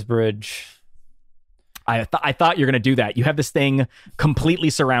onto this bridge. I thought you were going to do that. You have this thing completely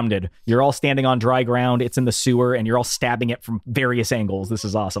surrounded. You're all standing on dry ground. It's in the sewer, and you're all stabbing it from various angles. This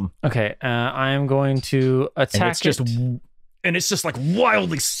is awesome. Okay, I am going to attack And it's just it. and it's just like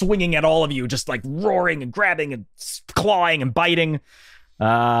wildly swinging at all of you, just like roaring and grabbing and clawing and biting.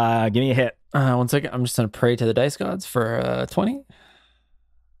 Give me a hit. 1 second. I'm just gonna pray to the dice gods for 20.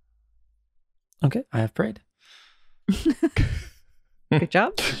 Okay, I have prayed. Good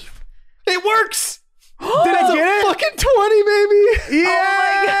job. It works. Did I get it? Fucking 20, baby.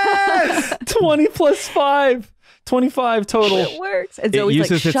 Yes! 20 plus 5. 25 total. It works. And It Zoe's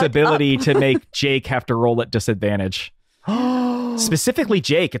uses like, its "Shut ability up." to make Jake have to roll at disadvantage. Specifically,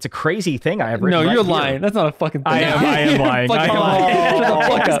 Jake. It's a crazy thing I have written. No, right you're here. lying. That's not a fucking thing. I am lying. Fuck I am off. lying. Shut the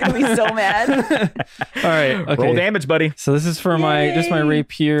fuck He's up. gonna be so mad. All right. Okay. Roll damage, buddy. So this is for my just my Yay.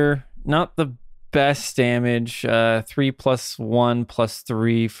 rapier. Not the best damage. 3 plus 1 plus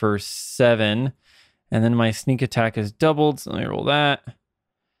 3 for 7. And then my sneak attack is doubled. So let me roll that.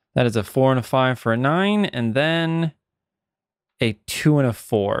 That is a 4 and a 5 for a 9. And then a 2 and a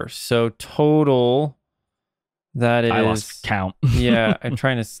 4. So total, that is... I lost count. Yeah, I'm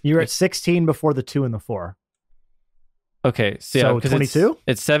trying to... You were at 16 before the 2 and the 4. Okay, so, So yeah, 'cause 22?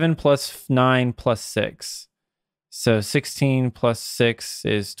 It's 7 plus 9 plus 6. So 16 plus 6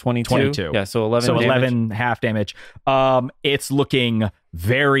 is 22. 22. Yeah, so 11 So damage. 11 half damage. It's looking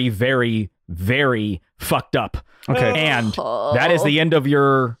very, very, very fucked up. Okay. And that is the end of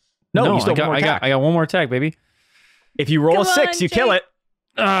your... No, you still I got, have one more attack. I got one more attack, baby. If you roll Come a 6, on, you kill Jake.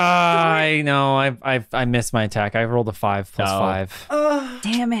 it. I know. I missed my attack. I rolled a 5 plus Oh. 5.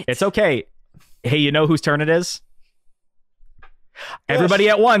 Damn it. It's okay. Hey, you know whose turn it is? Everybody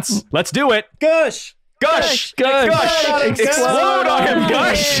at once. Let's do it. Gush! Gush! Gush! Explode on him,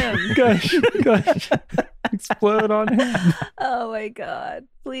 Gush! Gush! Gush! Explode on him. Oh my god.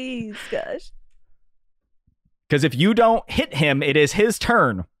 Please, gosh. Because if you don't hit him, it is his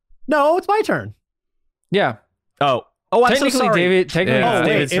turn. No, it's my turn. Yeah. Oh, I'm so Technically, sorry. David. Technically, Yeah. it's Oh,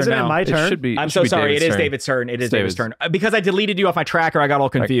 wait, David's turn isn't it now. my turn? It should be. I'm it so should be sorry. David's It is turn. David's turn. It is It's David's turn. Because I deleted you off my tracker, I got all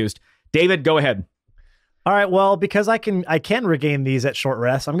confused. David, go ahead. All right, well, because I can regain these at short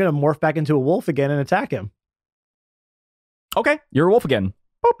rest, I'm going to morph back into a wolf again and attack him. Okay, you're a wolf again.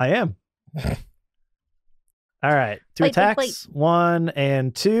 I am. All right, 2 Fight, fight, attacks, 1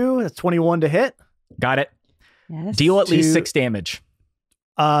 and 2. That's 21 to hit. Got it. Yes. Deal at least Two- 6 damage.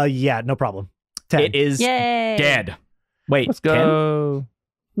 Yeah, no problem. 10. It is Yay. dead. Wait, Let's 10? go.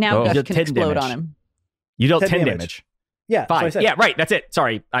 Now Oh. Gush You did can 10 explode damage. on him. You dealt 10 10 damage. damage. Yeah, that's what I 5. said. Yeah, right. That's it.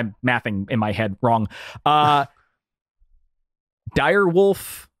 Sorry, I'm mathing in my head wrong.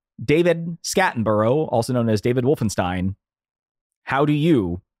 Direwolf David Scattenborough, also known as David Wolfenstein. How do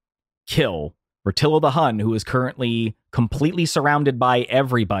you kill Ratural the Hun, who is currently completely surrounded by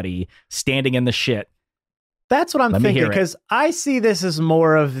everybody standing in the shit? That's what I'm Let me thinking, hear it. because I see this as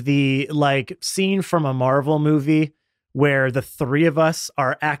more of the like scene from a Marvel movie where the 3 of us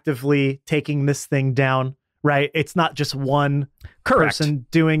are actively taking this thing down, right? It's not just one Correct. person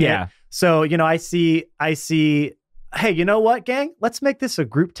doing Yeah. it. So, I see, hey, you know what, gang? Let's make this a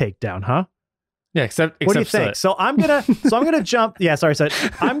group takedown, huh? Yeah, except What do you think? Soot. So I'm gonna jump. Yeah, sorry,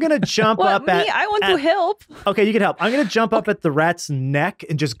 I'm gonna jump What, up me? at. I want to help. Okay, you can help. I'm gonna jump up at the rat's neck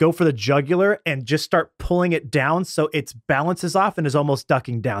and just go for the jugular and just start pulling it down so its balance is off and is almost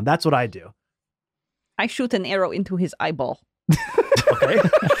ducking down. That's what I do. I shoot an arrow into his eyeball. Okay,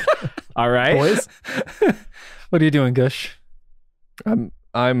 All right. boys. What are you doing, Gush?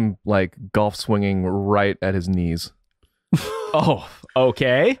 I'm like golf swinging right at his knees. Oh,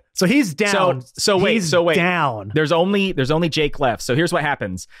 okay. So he's down. So wait, He's so wait. down. There's only Jake left. So here's what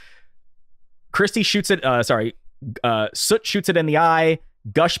happens. Christy shoots it. Soot shoots it in the eye.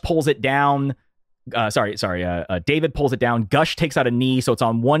 Gush pulls it down. David pulls it down. Gush takes out a knee, so it's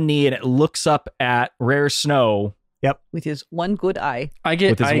on one knee, and it looks up at Rare Snow With his one good eye. I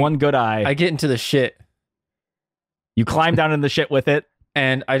get with his one good eye. I get into the shit You climb down in the shit with it.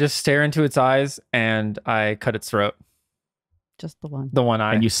 and I just stare into its eyes and I cut its throat. Just the one. The one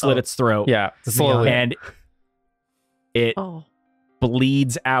eye. And you slit its throat. Yeah, slowly. And it Oh.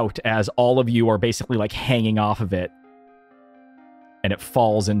 bleeds out as all of you are basically like hanging off of it. And it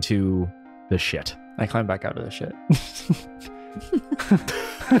falls into the shit. I climb back out of the shit.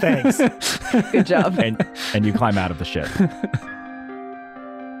 Thanks. Good job. And you climb out of the shit.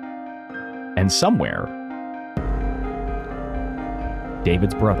 And somewhere,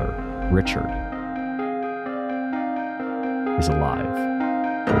 David's brother, Richard, is alive.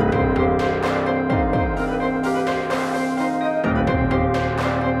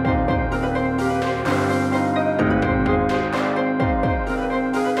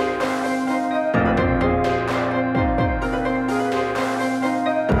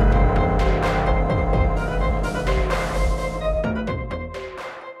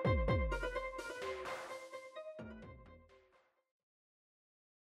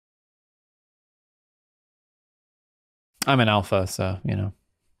 I'm an alpha, so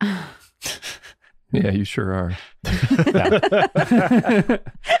Yeah, you sure are.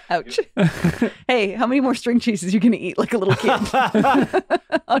 Ouch. Hey, how many more string cheeses are you going to eat like a little kid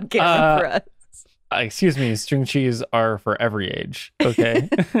on camera for us? Excuse me, string cheese are for every age. Okay.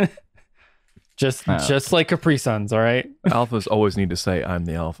 Just like Capri Suns, all right? Alphas always need to say, I'm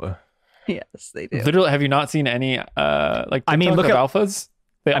the alpha. Yes, they do. Literally, have you not seen any like I mean, TikTok look of at- alphas?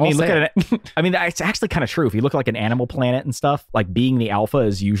 They all Look say at it. I mean, it's actually kind of true. If you look at like an Animal Planet and stuff, like being the alpha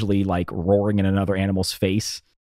is usually like roaring in another animal's face.